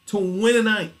 To win a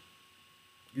night.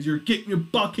 Because you're getting your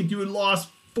butt kicked. You had lost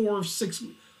 4 of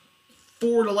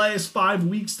the last 5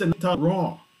 weeks to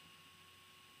Raw.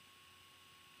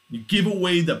 You give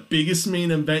away the biggest main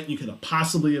event you could have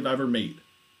possibly have ever made.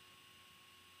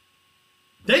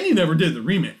 Then you never did the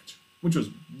rematch, which was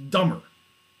dumber.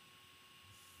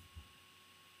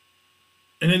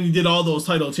 And then you did all those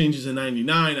title changes in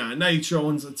 99 on Nitro,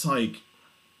 and it's like,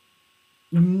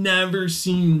 you've never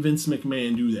seen Vince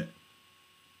McMahon do that.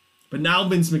 But now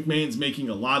Vince McMahon's making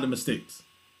a lot of mistakes.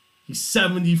 He's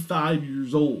 75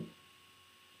 years old.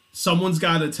 Someone's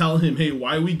got to tell him, hey,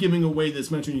 why are we giving away this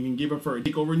match when you can give it for a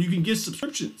takeover and you can get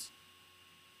subscriptions?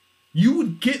 You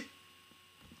would get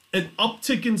an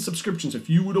uptick in subscriptions if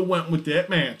you would have went with that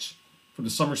match for the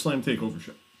SummerSlam TakeOver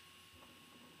show.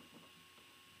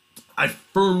 I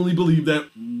firmly believe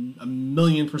that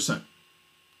 1,000,000%.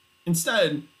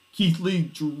 Instead, Keith Lee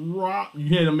dropped.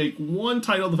 You had to make one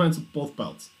title defense of both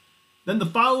belts. Then the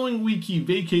following week, he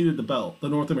vacated the belt, the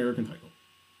North American title.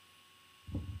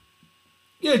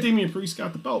 Yeah, Damian Priest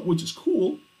got the belt, which is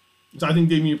cool. Because I think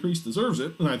Damian Priest deserves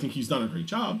it, and I think he's done a great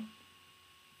job.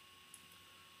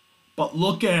 But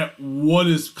look at what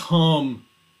has come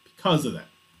because of that.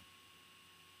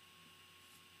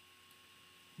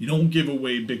 You don't give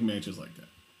away big matches like that.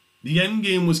 The end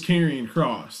game was Karrion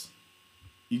Kross.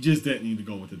 You just didn't need to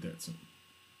go with it that soon.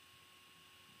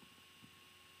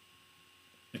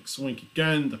 X-Wink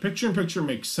again. The picture-in-picture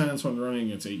makes sense when running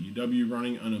against AEW.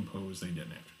 Running unopposed, they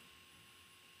didn't have to.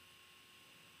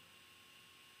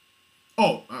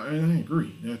 Oh, I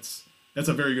agree. That's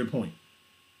a very good point.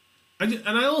 And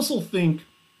I also think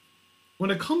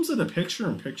when it comes to the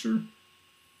picture-in-picture,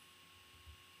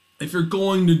 if you're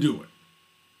going to do it,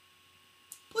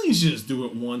 please just do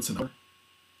it once an hour.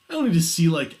 I don't need to see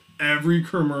like every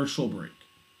commercial break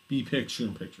be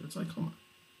picture-in-picture. It's like, come on.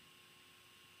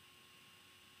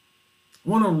 I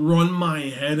want to run my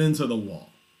head into the wall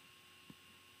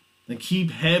and keep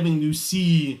having to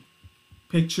see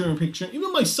picture-in-picture.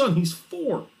 Even my son, he's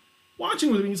 4.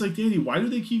 Watching with me, he's like, Daddy, why do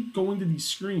they keep going to these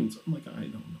screens? I'm like, I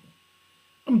don't know.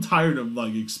 I'm tired of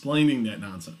like explaining that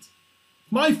nonsense.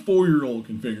 My 4-year-old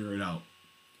can figure it out.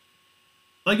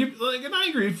 And I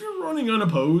agree, if you're running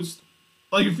unopposed,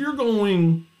 like if you're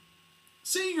going,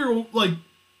 say you're like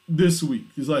this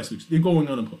last week, you're going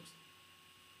unopposed.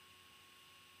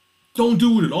 Don't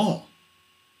do it at all.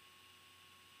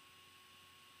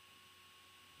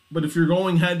 But if you're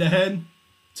going head to head,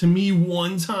 to me,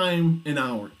 one time an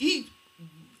hour.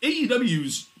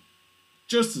 AEW's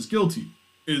just as guilty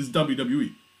as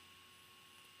WWE.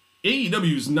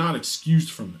 AEW is not excused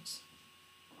from this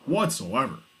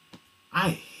whatsoever. I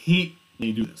hate when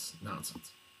they do this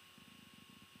nonsense.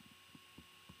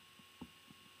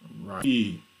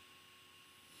 Right.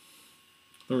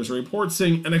 There was a report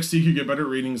saying NXT could get better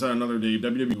ratings on another day.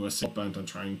 WWE was bent on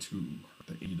trying to hurt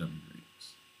the AEW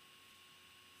ratings.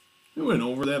 We went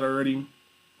over that already,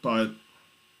 but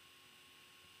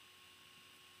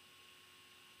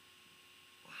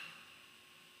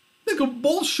I think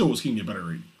both shows can get better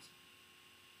ratings.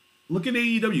 Look at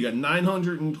AEW, you got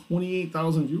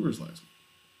 928,000 viewers last week.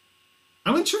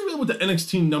 I'm intrigued what the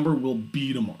NXT number will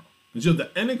be tomorrow. Because you have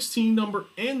the NXT number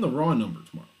and the Raw number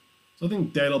tomorrow. So I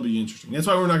think that'll be interesting. That's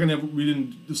why we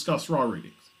didn't discuss Raw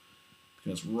ratings.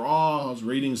 Because Raw's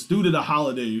ratings, due to the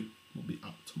holiday, will be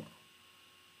out tomorrow.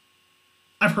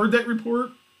 I've heard that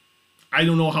report. I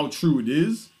don't know how true it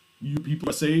is. You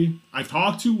people say I've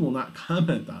talked to will not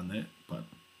comment on that, but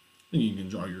I think you can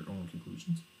draw your own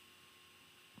conclusions.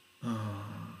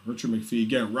 Richard McPhee.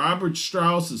 Again, Robert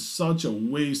Strauss is such a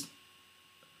waste.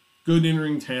 Good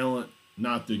in-ring talent,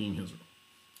 not digging his role.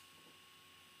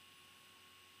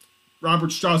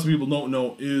 Robert Strauss, people don't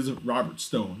know, is Robert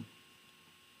Stone.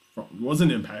 Was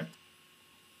an Impact.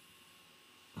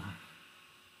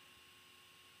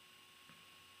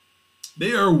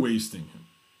 They are wasting him.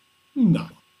 No.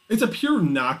 It's a pure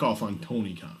knockoff on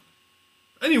Tony Khan.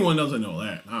 Anyone doesn't know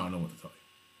that, I don't know what to tell you.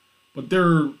 But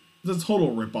they're a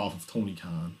total ripoff of Tony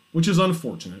Khan, which is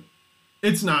unfortunate.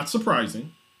 It's not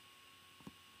surprising.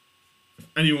 If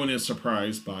anyone is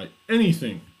surprised by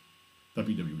anything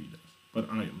WWE does, but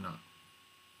I am not.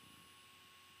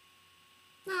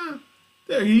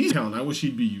 There he's talent. I wish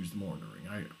he'd be used more in the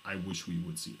ring. I wish we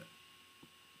would see that.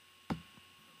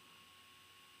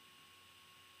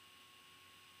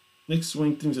 Nick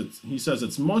Swing thinks he says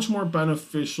it's much more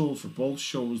beneficial for both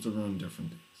shows to run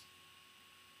different days.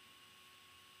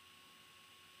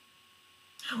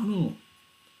 I don't know.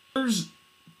 There's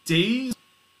days,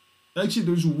 actually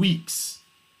there's weeks.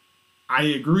 I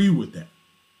agree with that.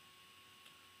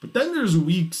 But then there's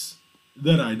weeks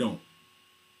that I don't.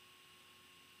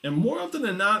 And more often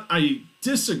than not, I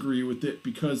disagree with it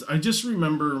because I just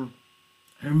remember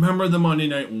the Monday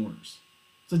Night Wars.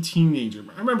 As a teenager,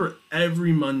 I remember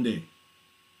every Monday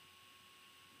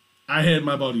I had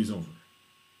my buddies over.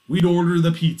 We'd order the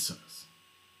pizzas.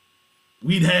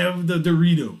 We'd have the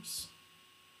Doritos.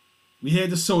 We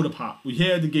had the soda pop. We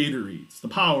had the Gatorades, the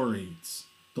Powerades,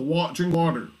 the drink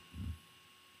water.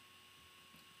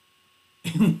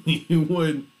 And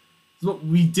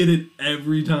we did it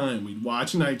every time. We'd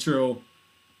watch Nitro,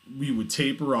 we would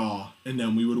tape Raw, and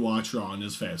then we would watch Raw and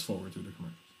just fast forward through the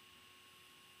commercials.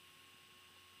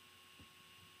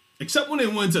 Except when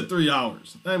it went to 3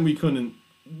 hours. Then we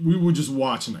would just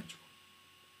watch Nitro.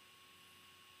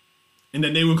 And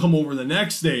then they would come over the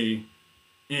next day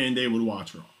and they would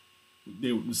watch Raw.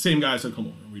 The same guys would come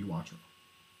over and we'd watch Raw.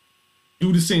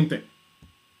 Do the same thing.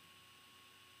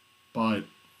 But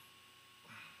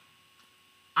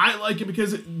I like it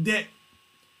because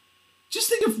just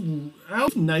think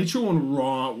if Nitro and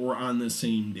Raw were on the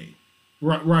same day.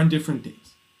 We're on different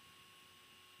days.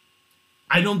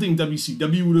 I don't think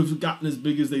WCW would have gotten as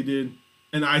big as they did,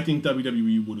 and I think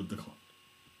WWE would have declined.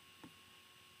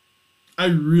 I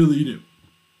really do.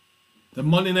 The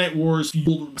Monday Night Wars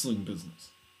fueled the wrestling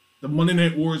business. The Monday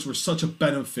Night Wars were such a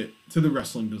benefit to the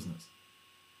wrestling business.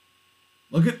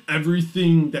 Look at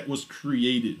everything that was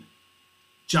created.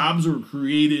 Jobs were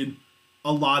created.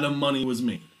 A lot of money was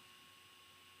made.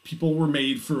 People were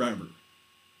made forever.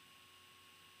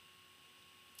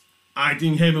 I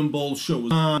think having both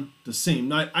shows on the same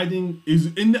night, I think is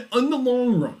in the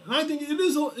long run. And I think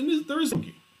there is a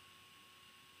game.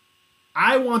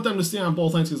 I want them to stay on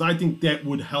both ends because I think that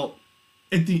would help.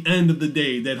 At the end of the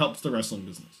day, that helps the wrestling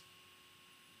business.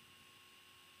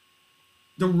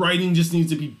 The writing just needs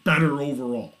to be better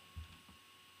overall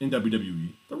in WWE.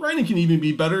 The writing can even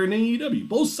be better in AEW.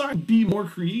 Both sides be more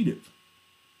creative.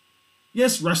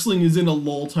 Yes, wrestling is in a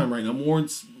lull time right now.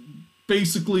 It's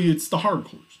the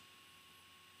hardcores.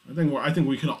 I think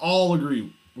we can all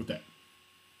agree with that.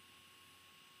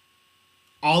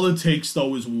 All it takes,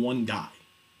 though, is one guy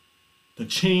to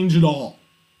change it all.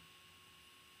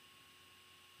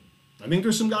 I think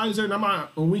there's some guys there,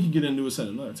 and we can get into it at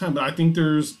another time, but I think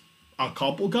there's a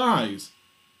couple guys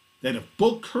that, if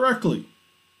booked correctly,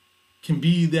 can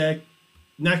be that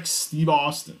next Steve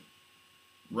Austin.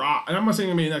 And I'm not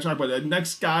saying the next guy, but the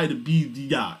next guy to be the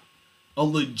guy. A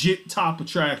legit top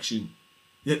attraction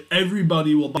that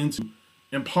everybody will buy into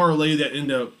and parlay that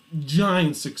into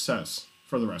giant success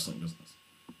for the wrestling business.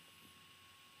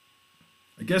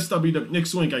 I guess Nick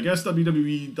Swink,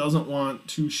 WWE doesn't want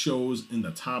 2 shows in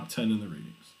the top 10 in the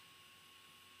ratings.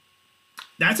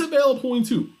 That's a valid point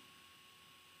too.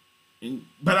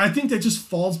 But I think that just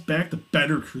falls back to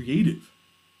better creative.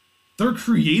 Their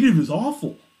creative is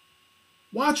awful.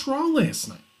 Watch Raw last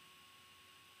night.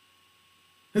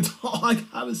 That's all I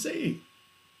gotta say.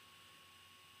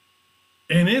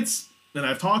 And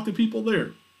I've talked to people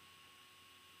there.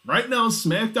 Right now,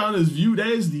 SmackDown is viewed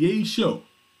as the A show.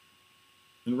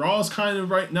 And Raw is kind of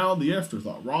right now the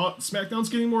afterthought. SmackDown's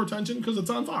getting more attention because it's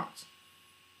on Fox.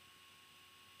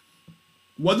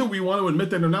 Whether we want to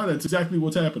admit that or not, that's exactly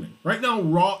what's happening. Right now,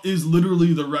 Raw is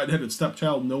literally the redheaded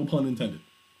stepchild, no pun intended.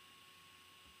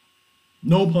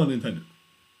 No pun intended.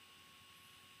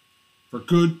 For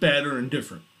good, bad, or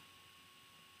indifferent.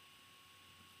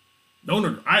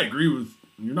 No, I agree with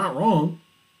you're not wrong.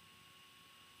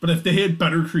 But if they had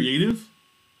better creative,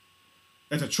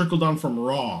 that's a trickle down from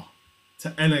Raw to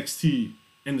NXT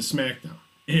and to SmackDown.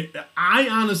 I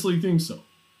honestly think so.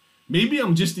 Maybe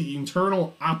I'm just the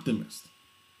eternal optimist.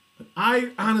 But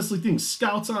I honestly think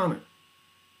Scout's honor.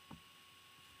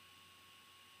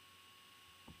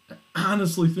 I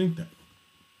honestly think that.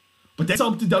 But that's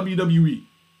up to WWE.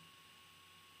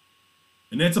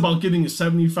 And that's about getting a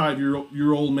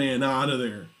 75-year-old man out of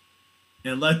there.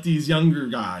 And let these younger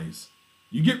guys.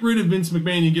 You get rid of Vince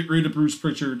McMahon, you get rid of Bruce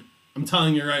Pritchard. I'm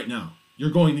telling you right now, you're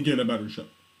going to get a better show.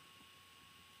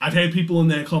 I've had people in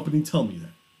that company tell me that.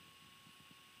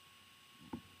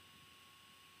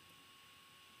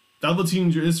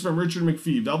 Velveteen, this is from Richard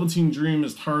McPhee. Velveteen Dream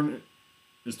is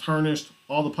tarnished.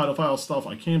 All the pedophile stuff.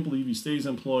 I can't believe he stays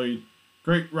employed.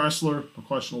 Great wrestler, a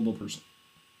questionable person.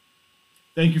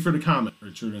 Thank you for the comment,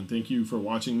 Richard, and thank you for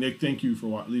watching. Nick, thank you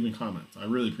for leaving comments. I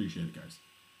really appreciate it, guys.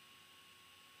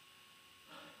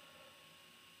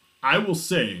 I will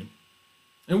say,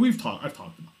 and I've talked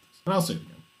about this, and I'll say it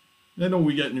again. I know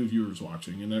we get new viewers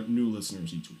watching and new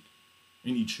listeners each week,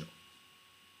 in each show.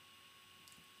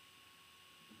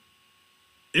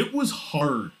 It was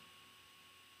hard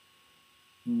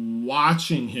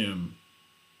watching him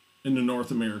in the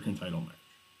North American title match.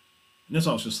 And that's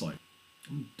why I was just like,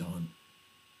 I'm done.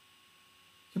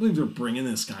 I can't believe they're bringing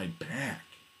this guy back.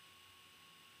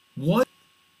 What?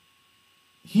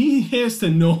 He has to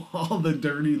know all the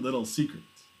dirty little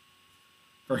secrets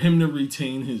for him to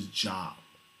retain his job.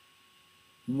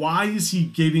 Why is he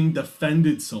getting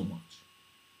defended so much?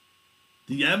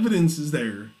 The evidence is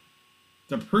there.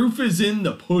 The proof is in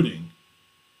the pudding.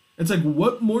 It's like,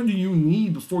 what more do you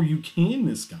need before you can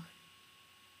this guy?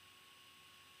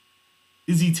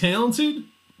 Is he talented?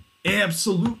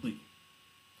 Absolutely.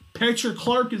 Patrick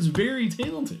Clark is very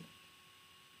talented.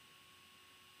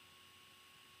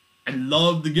 I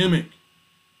love the gimmick.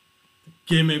 The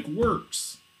gimmick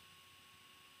works.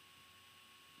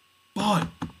 But,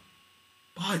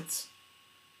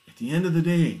 at the end of the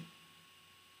day,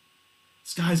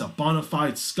 this guy's a bona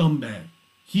fide scumbag.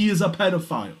 He is a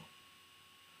pedophile.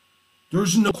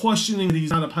 There's no questioning that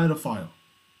he's not a pedophile.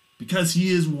 Because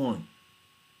he is one.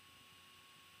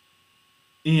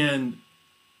 And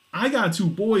I got 2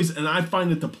 boys, and I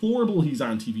find it deplorable he's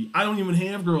on TV. I don't even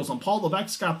have girls. And Paul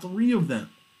Levesque's got 3 of them.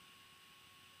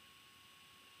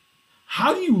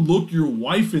 How do you look your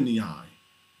wife in the eye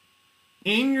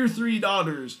and your 3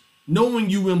 daughters knowing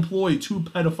you employ 2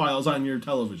 pedophiles on your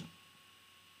television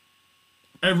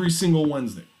every single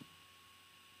Wednesday?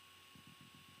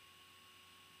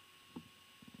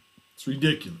 It's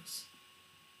ridiculous.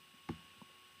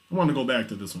 I want to go back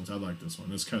to this one because I like this one.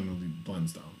 This kind of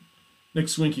blends down. Nick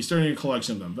Swinky starting a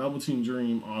collection of them: Velveteen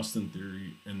Dream, Austin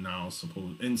Theory, and now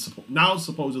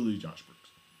supposedly Josh Briggs.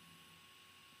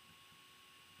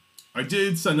 I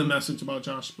did send a message about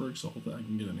Josh Briggs, so hopefully I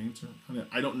can get an answer on it.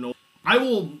 I don't know. I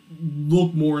will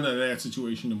look more into that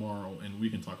situation tomorrow, and we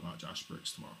can talk about Josh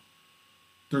Briggs tomorrow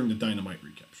during the Dynamite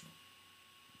recap show.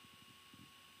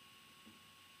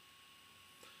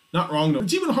 Not wrong, though.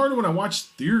 It's even harder when I watch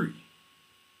Theory.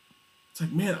 It's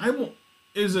like, man, I won't...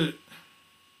 Is it...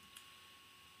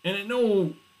 And I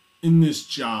know in this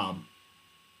job,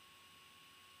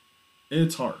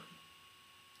 it's hard.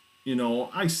 You know,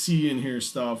 I see and hear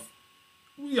stuff.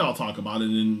 We all talk about it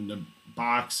in the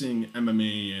boxing,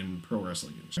 MMA, and pro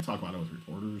wrestling industry. I talk about it with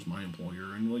reporters, my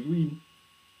employer, and like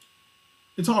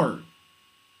it's hard.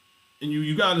 And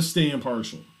you got to stay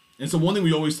impartial. And so one thing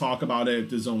we always talk about at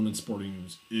the Zone and Sporting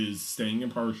News is staying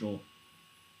impartial,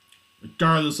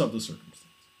 regardless of the circumstance.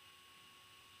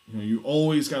 You know, you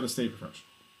always got to stay professional.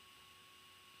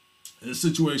 This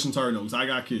situation's hard though, because I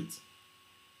got kids.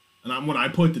 And when I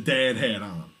put the dad hat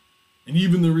on, and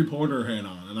even the reporter hat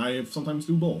on, and I sometimes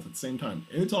do both at the same time,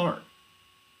 it's hard.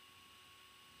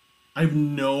 I have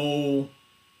no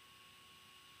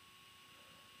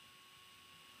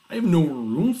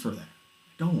room for that.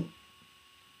 I don't.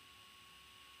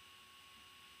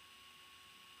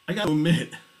 I gotta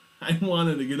admit, I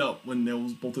wanted to get up when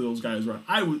both of those guys were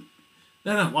on.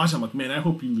 Then I watched, I'm like, man, I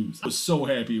hope you lose. I was so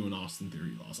happy when Austin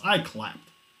Theory lost. I clapped.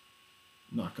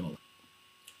 I'm not gonna lie.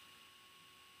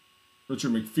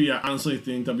 Richard McPhee, I honestly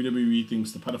think WWE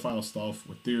thinks the pedophile stuff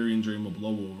with Theory and Dream will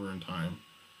blow over in time.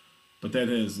 But that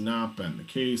has not been the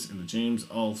case, and the James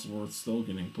Ellsworth still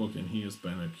getting booked, and he has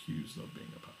been accused of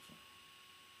being a pedophile.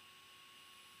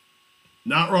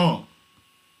 Not wrong.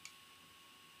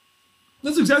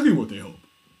 That's exactly what they hope.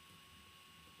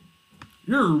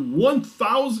 You're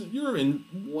 1,000, you're in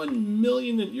 1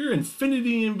 million, you're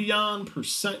infinity and beyond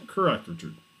 % correct,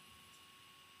 Richard.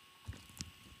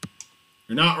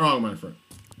 You're not wrong, my friend.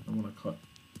 I want to cut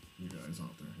you guys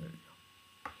out there. There you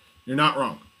go. You're not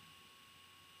wrong.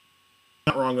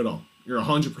 Not wrong at all. You're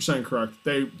 100% correct.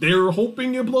 They're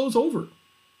hoping it blows over.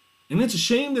 And it's a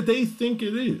shame that they think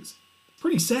it is.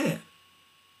 Pretty sad.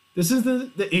 This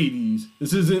isn't the 80s.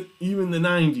 This isn't even the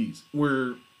 90s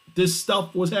where this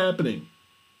stuff was happening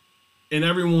and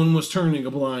everyone was turning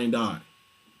a blind eye.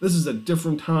 This is a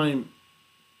different time,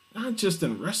 not just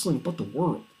in wrestling, but the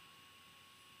world.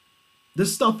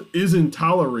 This stuff isn't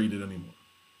tolerated anymore.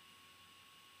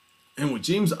 And with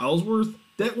James Ellsworth,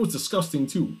 that was disgusting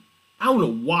too. I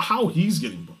don't know how he's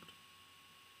getting booked.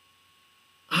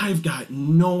 I've got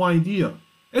no idea.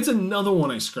 It's another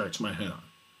one I scratch my head on.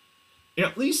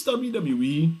 At least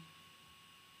WWE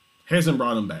hasn't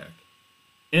brought him back.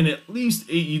 And at least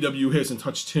AEW hasn't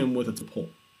touched him with its pole.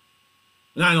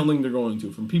 And I don't think they're going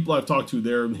to. From people I've talked to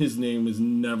there, his name has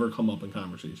never come up in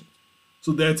conversations.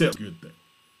 So that's a good thing.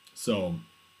 So,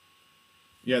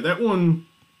 yeah, that one's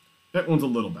a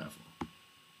little baffling.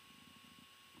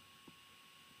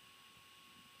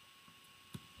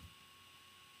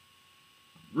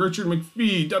 Richard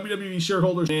McPhee, WWE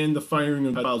shareholders, and the firing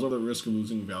of pedophiles over the risk of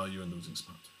losing value and losing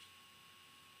sponsors.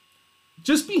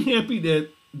 Just be happy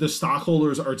that the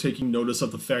stockholders are taking notice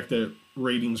of the fact that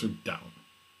ratings are down.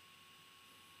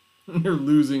 They're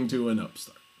losing to an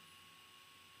upstart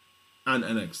on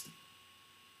NXT.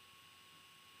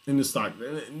 In the stock.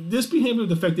 Just be happy with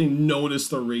the fact they notice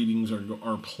the ratings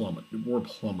are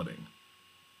plummeting.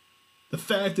 The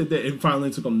fact that it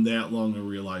finally took them that long to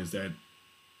realize that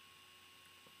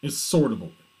is sort of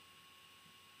over.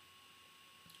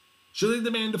 Should they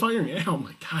demand the firing? Yeah, oh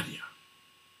my God, yeah.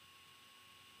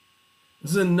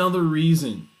 This is another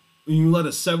reason when you let a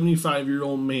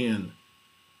 75-year-old man,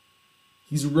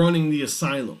 he's running the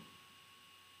asylum.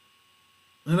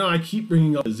 I know I keep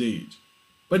bringing up his age,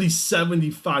 but he's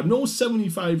 75. No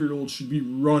 75-year-old should be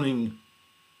running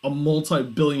a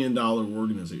multi-billion-dollar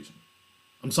organization.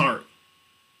 I'm sorry.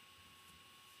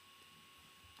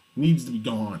 Needs to be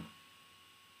gone.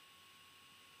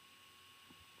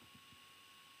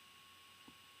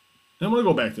 And I'm going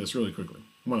to go back to this really quickly.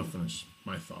 I want to finish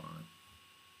my thought on it.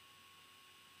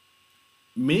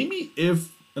 Maybe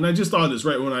if, and I just thought of this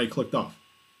right when I clicked off,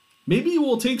 maybe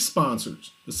we'll take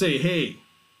sponsors to say, hey,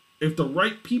 if the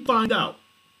right people find out,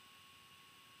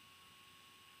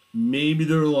 maybe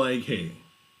they're like, hey,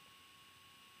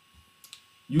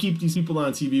 you keep these people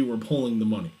on TV, we're pulling the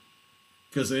money.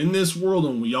 Because in this world,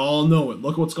 and we all know it,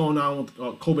 look what's going on with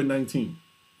COVID-19.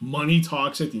 Money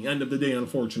talks at the end of the day,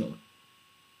 unfortunately.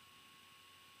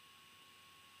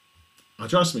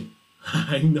 Trust me,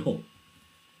 I know.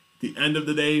 At the end of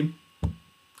the day,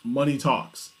 money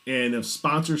talks. And if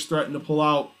sponsors threaten to pull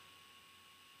out,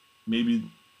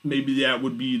 maybe that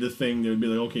would be the thing. They would be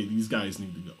like, okay, these guys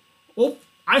need to go. Well,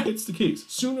 I think it's the case.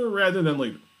 Sooner rather than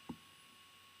later.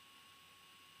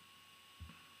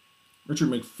 Richard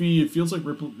McPhee, it feels like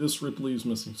Ripley is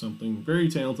missing something. Very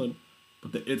talented,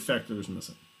 but the it factor is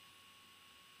missing.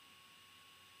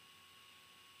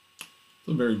 It's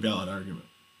a very valid argument.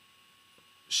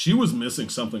 She was missing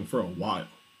something for a while.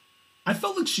 I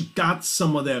felt like she got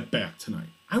some of that back tonight.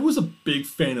 I was a big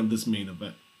fan of this main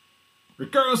event.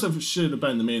 Regardless if it should have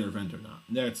been the main event or not.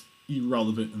 That's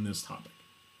irrelevant in this topic.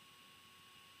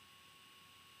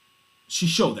 She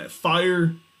showed that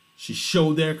fire. She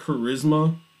showed that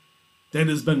charisma that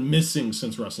has been missing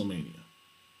since WrestleMania.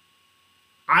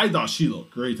 I thought she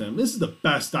looked great then. This is the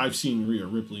best I've seen Rhea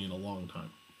Ripley in a long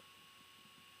time.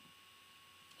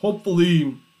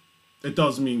 Hopefully, it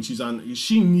does mean she's on.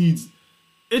 She needs.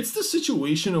 It's the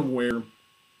situation of where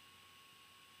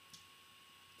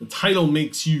the title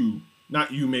makes you,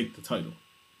 not you make the title.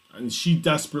 And she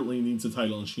desperately needs a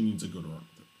title and she needs a good run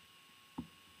with it.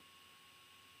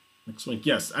 Next week,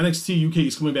 yes, NXT UK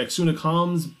is coming back soon. It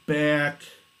comes back,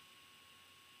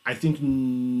 I think,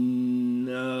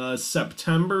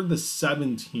 September the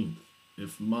 17th.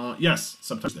 Yes,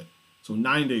 September. So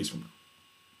 9 days from now.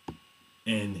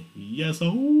 And yes,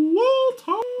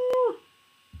 Walter.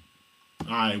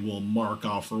 I will mark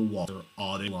off for Walter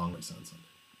all day long on Sunday.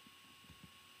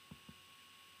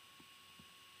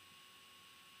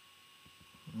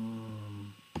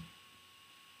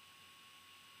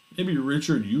 Maybe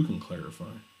Richard, you can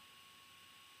clarify.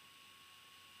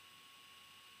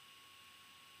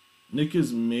 Nick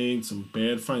has made some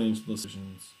bad financial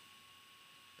decisions.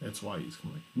 That's why he's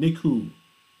coming. Nick who?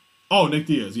 Oh, Nick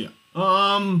Diaz, yeah.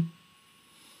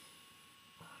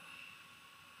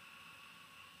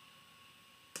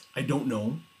 I don't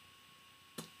know.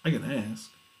 I can ask.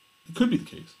 It could be the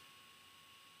case.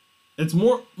 It's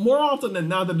more often than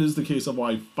not that it is the case of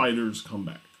why fighters come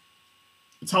back.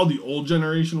 It's how the old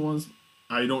generation was.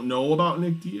 I don't know about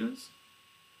Nick Diaz.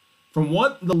 From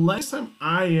what the last time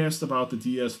I asked about the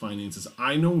Diaz finances,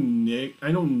 I know Nate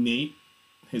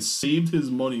has saved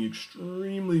his money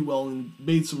extremely well and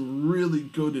made some really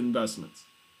good investments.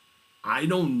 I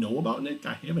don't know about Nick.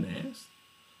 I haven't asked.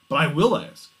 But I will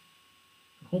ask.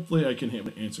 Hopefully I can have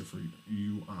an answer for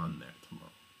you on that tomorrow.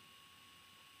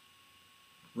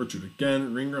 Richard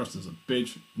again. Ring rust is a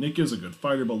bitch. Nick is a good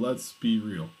fighter, but let's be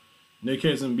real. Nick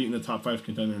hasn't beaten a top 5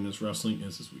 contender in this wrestling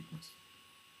is his weakness.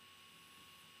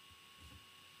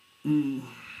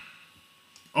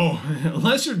 Oh,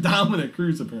 unless you're Dominic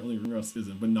Cruz, apparently ring rust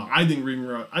isn't. But no, I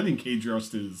think cage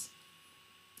rust is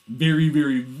very,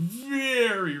 very,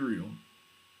 very real.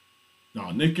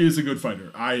 No, Nick is a good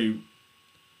fighter.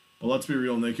 But let's be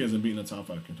real, Nick hasn't beaten a top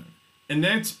 5 contender. And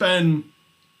that's been...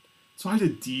 So I the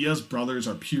Diaz brothers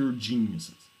are pure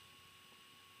geniuses.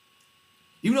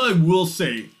 Even though I will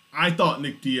say, I thought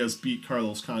Nick Diaz beat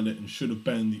Carlos Condit and should have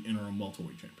been the interim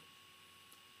welterweight champion.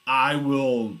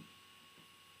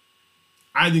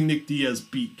 I think Nick Diaz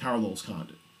beat Carlos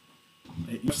Condit.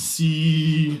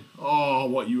 UFC... Oh,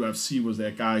 what UFC was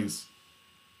that, guys?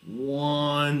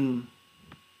 One...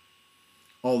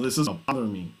 Oh, this is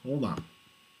bothering me. Hold on.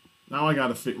 Now I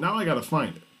gotta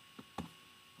find it.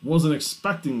 Wasn't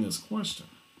expecting this question.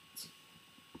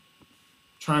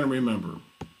 Trying to remember.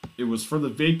 It was for the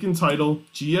vacant title.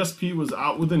 GSP was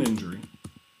out with an injury.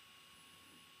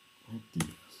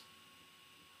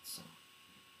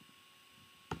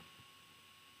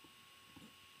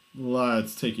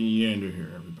 Let's take a yander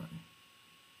here, everybody.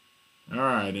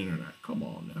 Alright, internet. Come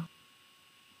on now.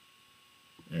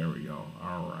 There we go.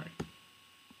 Alright.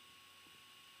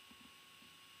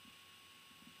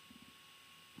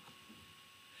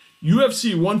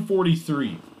 UFC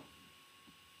 143,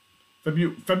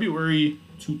 February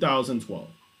 2012.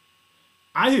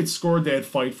 I had scored that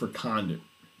fight for Condit.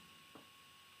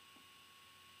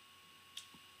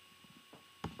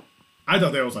 I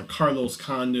thought that was like Carlos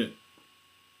Condit.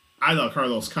 I thought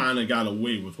Carlos Condit got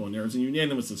away with one. There was a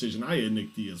unanimous decision. I had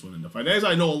Nick Diaz winning the fight. As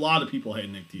I know, a lot of people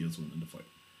had Nick Diaz winning the fight.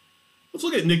 Let's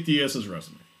look at Nick Diaz's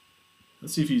resume.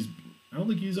 Let's see if he's... I don't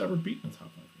think he's ever beaten a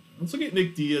top 5. Let's look at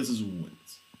Nick Diaz's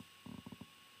wins.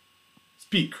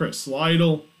 Beat Chris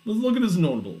Lytle. Let's look at his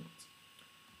notable wins.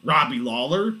 Robbie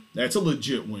Lawler. That's a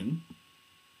legit win.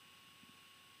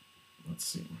 Let's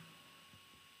see.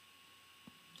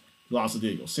 He lost to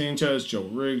Diego Sanchez, Joe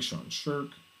Riggs, Sean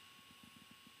Shirk.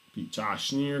 Beat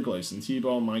Josh Neer, Gleison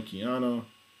Tebow, Mike Iano,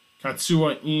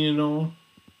 Katsuya Ino,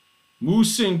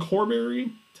 Moosin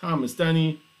Corberry, Thomas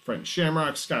Denny, Frank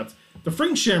Shamrock, Scott. The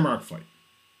Frank Shamrock fight.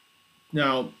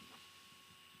 Now,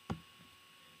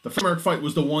 the Shamrock fight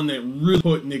was the one that really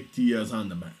put Nick Diaz on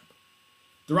the map.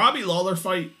 The Robbie Lawler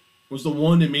fight was the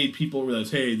one that made people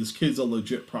realize, hey, this kid's a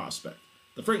legit prospect.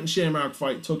 The Frank Shamrock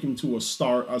fight took him to a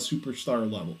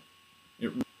superstar level.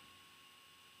 It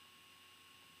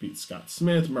beat Scott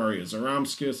Smith, Maria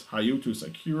Zaramskis, Hayuto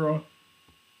Sakura,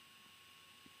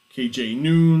 KJ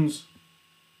Noons,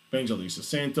 Evangelista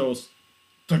Santos,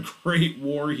 the great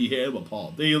war he had with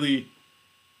Paul Daly,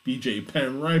 BJ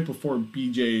Penn right before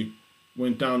BJ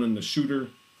went down in the shooter.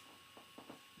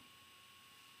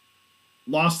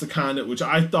 Lost to Condit, which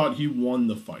I thought he won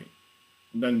the fight.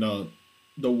 And then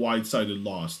the wide-sided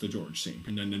loss to George St.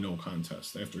 And then the no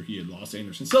contest after he had lost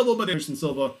Anderson Silva. But Anderson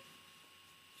Silva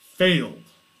failed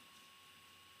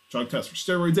drug test for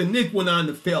steroids. And Nick went on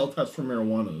to fail test for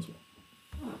marijuana as well.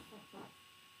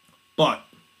 But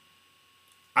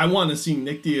I want to see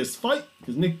Nick Diaz fight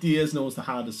because Nick Diaz knows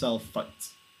how to sell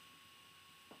fights.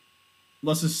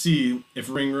 Let's just see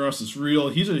if ring rust is real.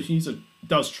 He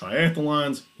does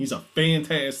triathlons. He's a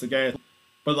fantastic athlete.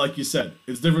 But like you said,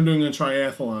 it's different doing a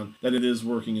triathlon than it is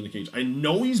working in the cage. I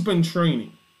know he's been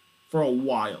training for a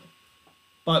while,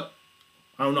 but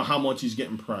I don't know how much he's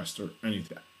getting pressed or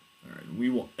anything. All right, we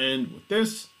will end with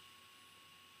this.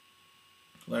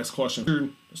 Last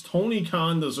question. Does Tony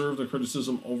Khan deserve the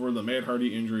criticism over the Matt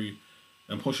Hardy injury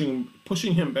and pushing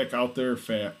him back out there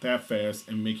that fast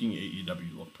and making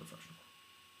AEW look professional?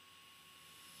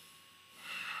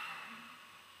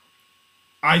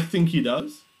 I think he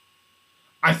does.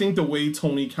 I think the way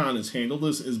Tony Khan has handled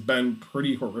this has been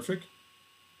pretty horrific.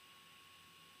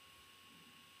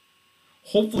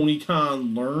 Hopefully Tony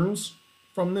Khan learns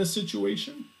from this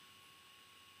situation.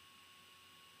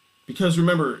 Because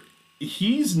remember,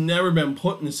 he's never been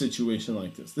put in a situation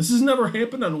like this. This has never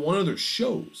happened on one of their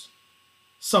shows.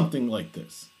 Something like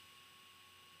this.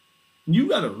 And you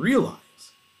got to realize,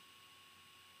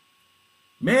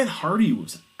 Matt Hardy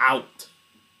was out.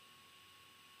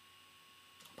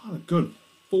 About a good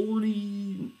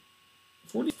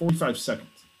 45 seconds.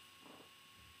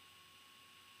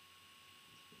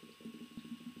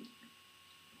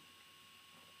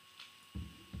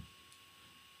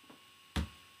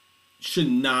 should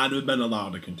not have been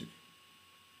allowed to continue.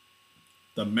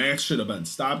 The match should have been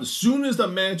stopped. As soon as the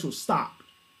match was stopped,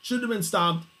 should have been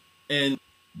stopped, and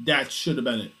that should have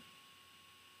been it.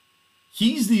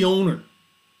 He's the owner.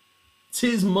 It's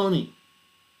his money.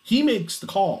 He makes the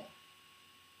call.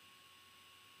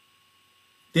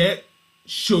 That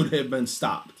should have been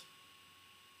stopped.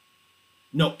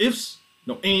 No ifs,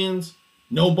 no ands,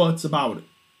 no buts about it.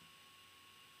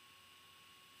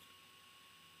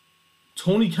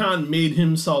 Tony Khan made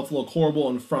himself look horrible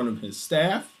in front of his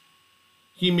staff.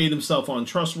 He made himself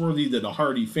untrustworthy to the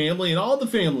Hardy family and all the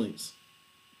families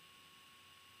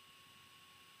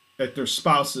that their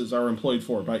spouses are employed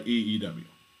for by AEW.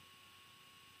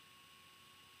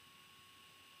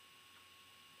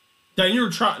 Then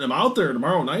you're trotting him out there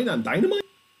tomorrow night on Dynamite?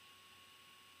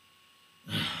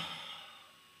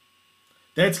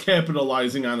 That's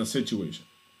capitalizing on a situation.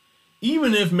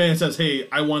 Even if Matt says, hey,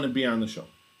 I want to be on the show.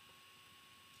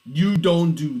 You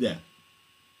don't do that.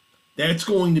 That's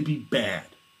going to be bad.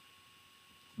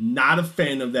 Not a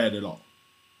fan of that at all.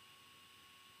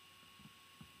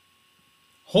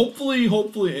 Hopefully,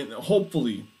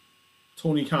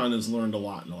 Tony Khan has learned a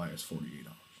lot in the last 48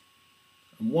 hours.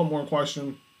 And one more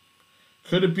question.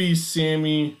 Could it be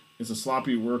Sammy is a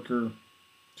sloppy worker?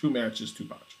 2 matches, 2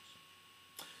 botches.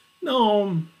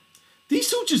 No.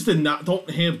 These two just don't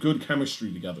have good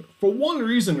chemistry together. For one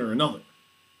reason or another.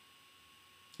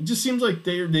 It just seems like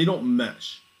they don't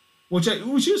mesh. Which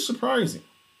is surprising.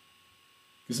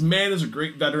 Because Matt is a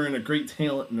great veteran, a great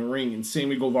talent in the ring, and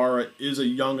Sammy Guevara is a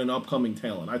young and upcoming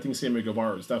talent. I think Sammy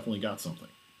Guevara has definitely got something.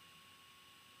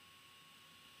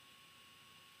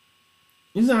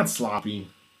 He's not sloppy.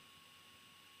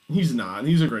 He's not.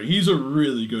 He's a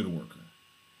really good worker.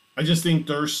 I just think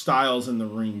their styles in the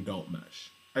ring don't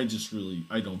mesh. I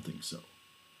don't think so.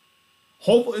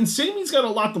 Hopefully, and Sammy's got a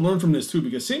lot to learn from this too,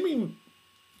 because Sammy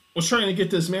was trying to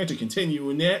get this match to continue,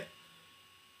 and that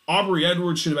Aubrey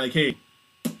Edwards should have been like, hey,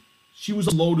 she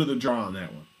was low to the draw on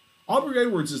that one. Aubrey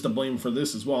Edwards is to blame for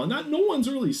this as well, and no one's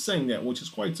really saying that, which is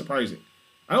quite surprising.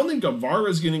 I don't think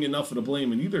Guevara's getting enough of the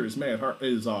blame, and neither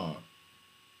is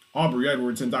Aubrey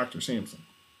Edwards and Dr. Sampson.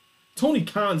 Tony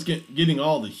Khan's getting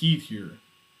all the heat here.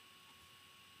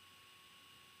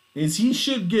 He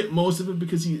should get most of it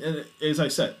because as I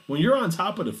said, when you're on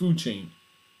top of the food chain,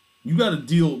 you got to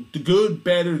deal the good,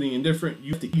 bad, or the indifferent.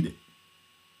 You have to eat it.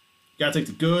 You got to take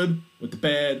the good with the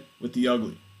bad with the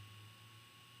ugly.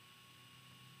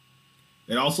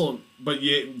 And also, but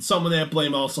some of that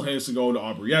blame also has to go to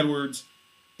Aubrey Edwards,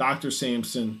 Dr.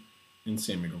 Sampson, and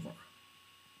Sammy Guevara.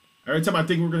 Every time I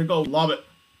think we're going to go, love it.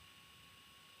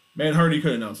 Matt Hardy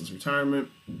could announce his retirement.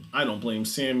 I don't blame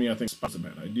Sammy. I think it's a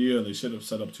bad idea. They should have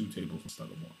set up 2 tables instead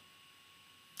of 1.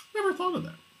 Never thought of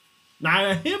that.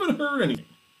 Now, I haven't heard anything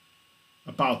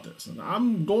about this, and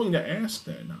I'm going to ask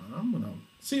that now. I'm going to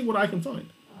see what I can find.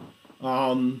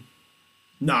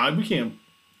 We can't.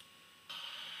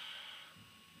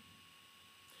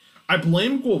 I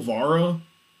blame Guevara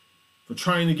for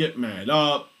trying to get Matt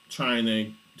up, trying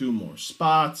to do more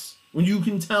spots, when you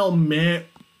can tell Matt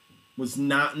was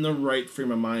not in the right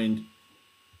frame of mind.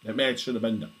 That match should have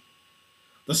been done.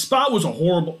 The spot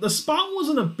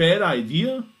wasn't a bad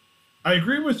idea. I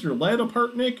agree with your latter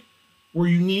part, Nick, where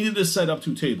you needed to set up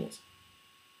 2 tables.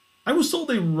 I was told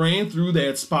they ran through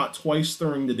that spot twice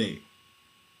during the day.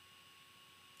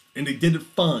 And they did it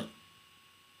fine.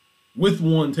 With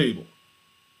 1 table.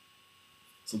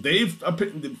 So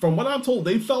from what I'm told,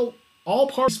 all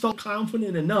parties felt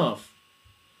confident enough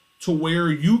to where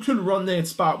you could run that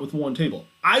spot with 1 table.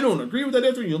 I don't agree with that.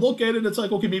 After you look at it, it's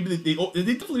like, okay, maybe they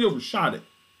definitely overshot it.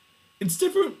 It's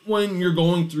different when you're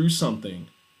going through something,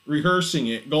 rehearsing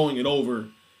it, going it over.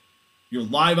 You're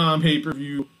live on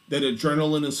pay-per-view, that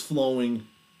adrenaline is flowing.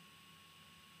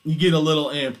 You get a little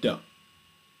amped up.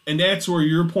 And that's where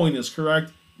your point is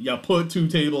correct. You put 2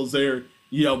 tables there.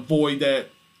 You avoid that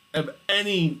of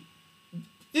any,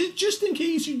 just in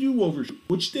case you do overshoot,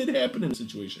 which did happen in the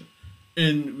situation.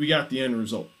 And we got the end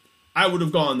result. I would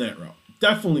have gone that route.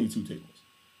 Definitely 2 tables.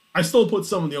 I still put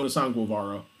some of the onus on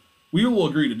Guevara. We will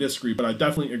agree to disagree, but I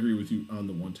definitely agree with you on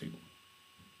the 1 table.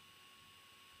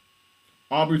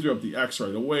 Aubrey threw up the X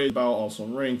right away. Balor also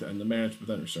ranked to end the match, but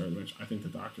then restarted the match. I think the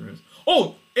doctor has.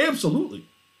 Oh, absolutely.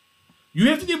 You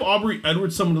have to give Aubrey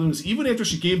Edwards some of the things. Even after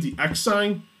she gave the X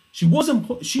sign, she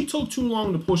took too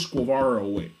long to push Guevara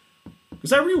away.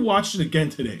 Because I rewatched it again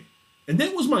today. And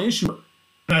that was my issue.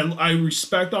 And I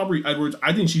respect Aubrey Edwards.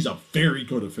 I think she's a very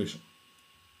good official.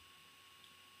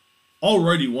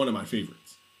 Already one of my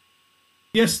favorites.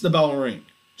 Yes, the bell rang.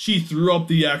 She threw up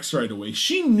the X right away.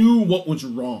 She knew what was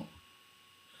wrong.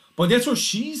 But that's where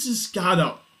she's just got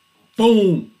to,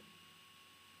 boom,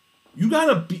 You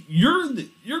gotta be. You're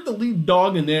the lead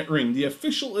dog in that ring. The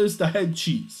official is the head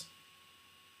cheese.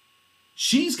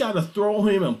 She's got to throw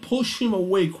him and push him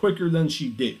away quicker than she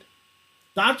did.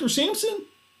 Dr. Sampson,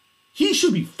 he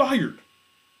should be fired.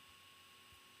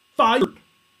 Fired.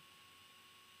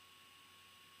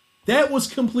 That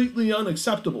was completely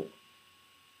unacceptable.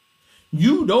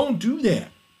 You don't do that.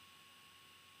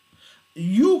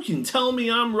 You can tell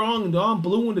me I'm wrong and I'm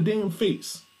blue in the damn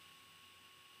face.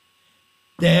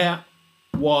 That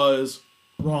was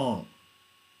wrong.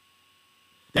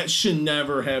 That should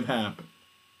never have happened.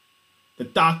 The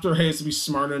doctor has to be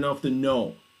smart enough to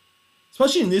know,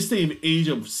 especially in this day of age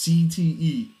of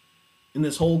CTE and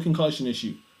this whole concussion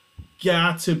issue,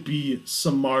 got to be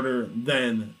smarter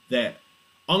than that.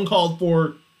 Uncalled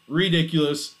for,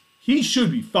 ridiculous. He should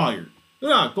be fired.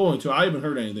 They're not going to. I haven't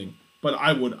heard anything, but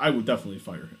I would definitely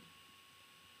fire him.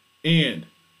 And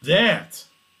that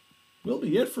will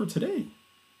be it for today.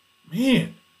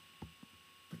 Man,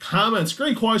 the comments,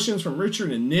 great questions from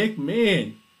Richard and Nick.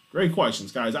 Man, great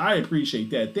questions, guys. I appreciate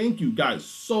that. Thank you guys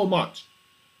so much.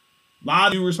 A lot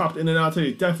of viewers popped in and out today.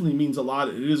 It definitely means a lot.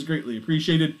 It is greatly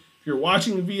appreciated. If you're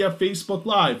watching via Facebook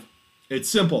Live, it's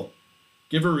simple.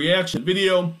 Give a reaction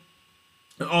video.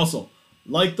 And also,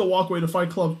 like the Walkway to Fight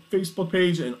Club Facebook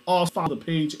page and also follow the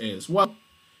page as well.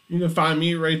 You can find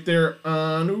me right there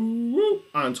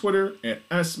on Twitter at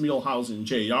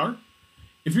SMuehlhausenJR.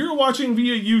 If you're watching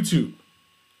via YouTube,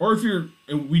 or if you're,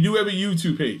 and we do have a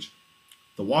YouTube page,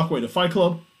 The Walkway to Fight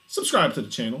Club, subscribe to the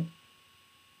channel.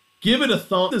 Give it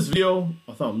this video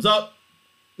a thumbs up.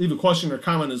 Leave a question or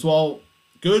comment as well.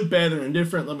 Good, bad, or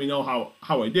indifferent. Let me know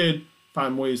how I did.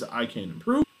 Find ways that I can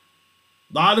improve.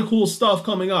 A lot of cool stuff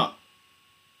coming up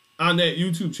on that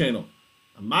YouTube channel.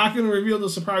 I'm not going to reveal the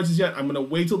surprises yet. I'm going to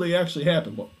wait till they actually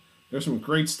happen. But there's some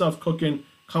great stuff cooking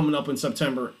coming up in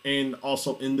September and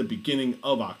also in the beginning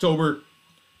of October.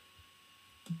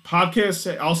 The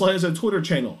podcast also has a Twitter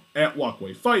channel at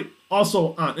Walkway Fight.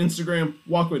 Also on Instagram,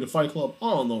 Walkway to Fight Club,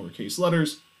 all in lowercase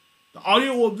letters. The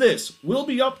audio of this will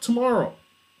be up tomorrow.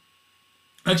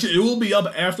 Actually, it will be up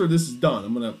after this is done.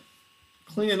 I'm going to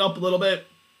clean it up a little bit,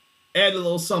 add a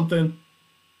little something,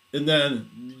 and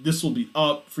then this will be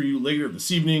up for you later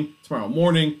this evening, tomorrow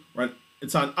morning. Right?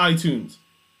 It's on iTunes,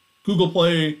 Google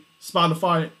Play,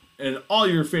 Spotify, and all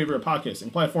your favorite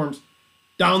podcasting platforms.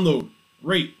 Download,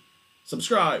 rate,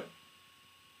 subscribe,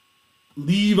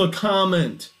 leave a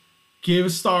comment,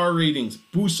 give star ratings,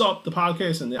 boost up the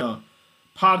podcast and the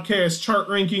podcast chart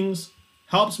rankings.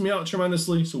 Helps me out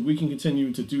tremendously so we can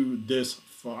continue to do this.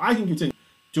 I can continue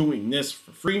doing this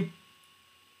for free.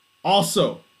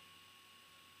 Also,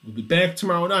 we'll be back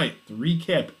tomorrow night to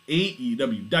recap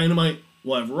AEW Dynamite.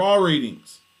 We'll have Raw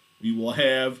ratings. We will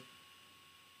have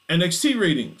NXT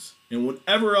ratings. And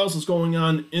whatever else is going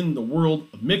on in the world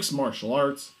of mixed martial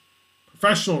arts,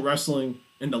 professional wrestling,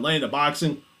 and the land of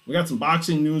boxing. We got some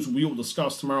boxing news we will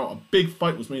discuss tomorrow. A big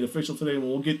fight was made official today, and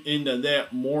we'll get into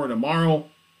that more tomorrow.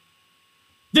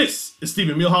 This is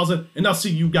Steven Muehlhausen, and I'll see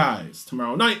you guys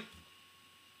tomorrow night.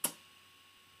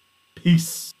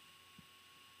 Peace.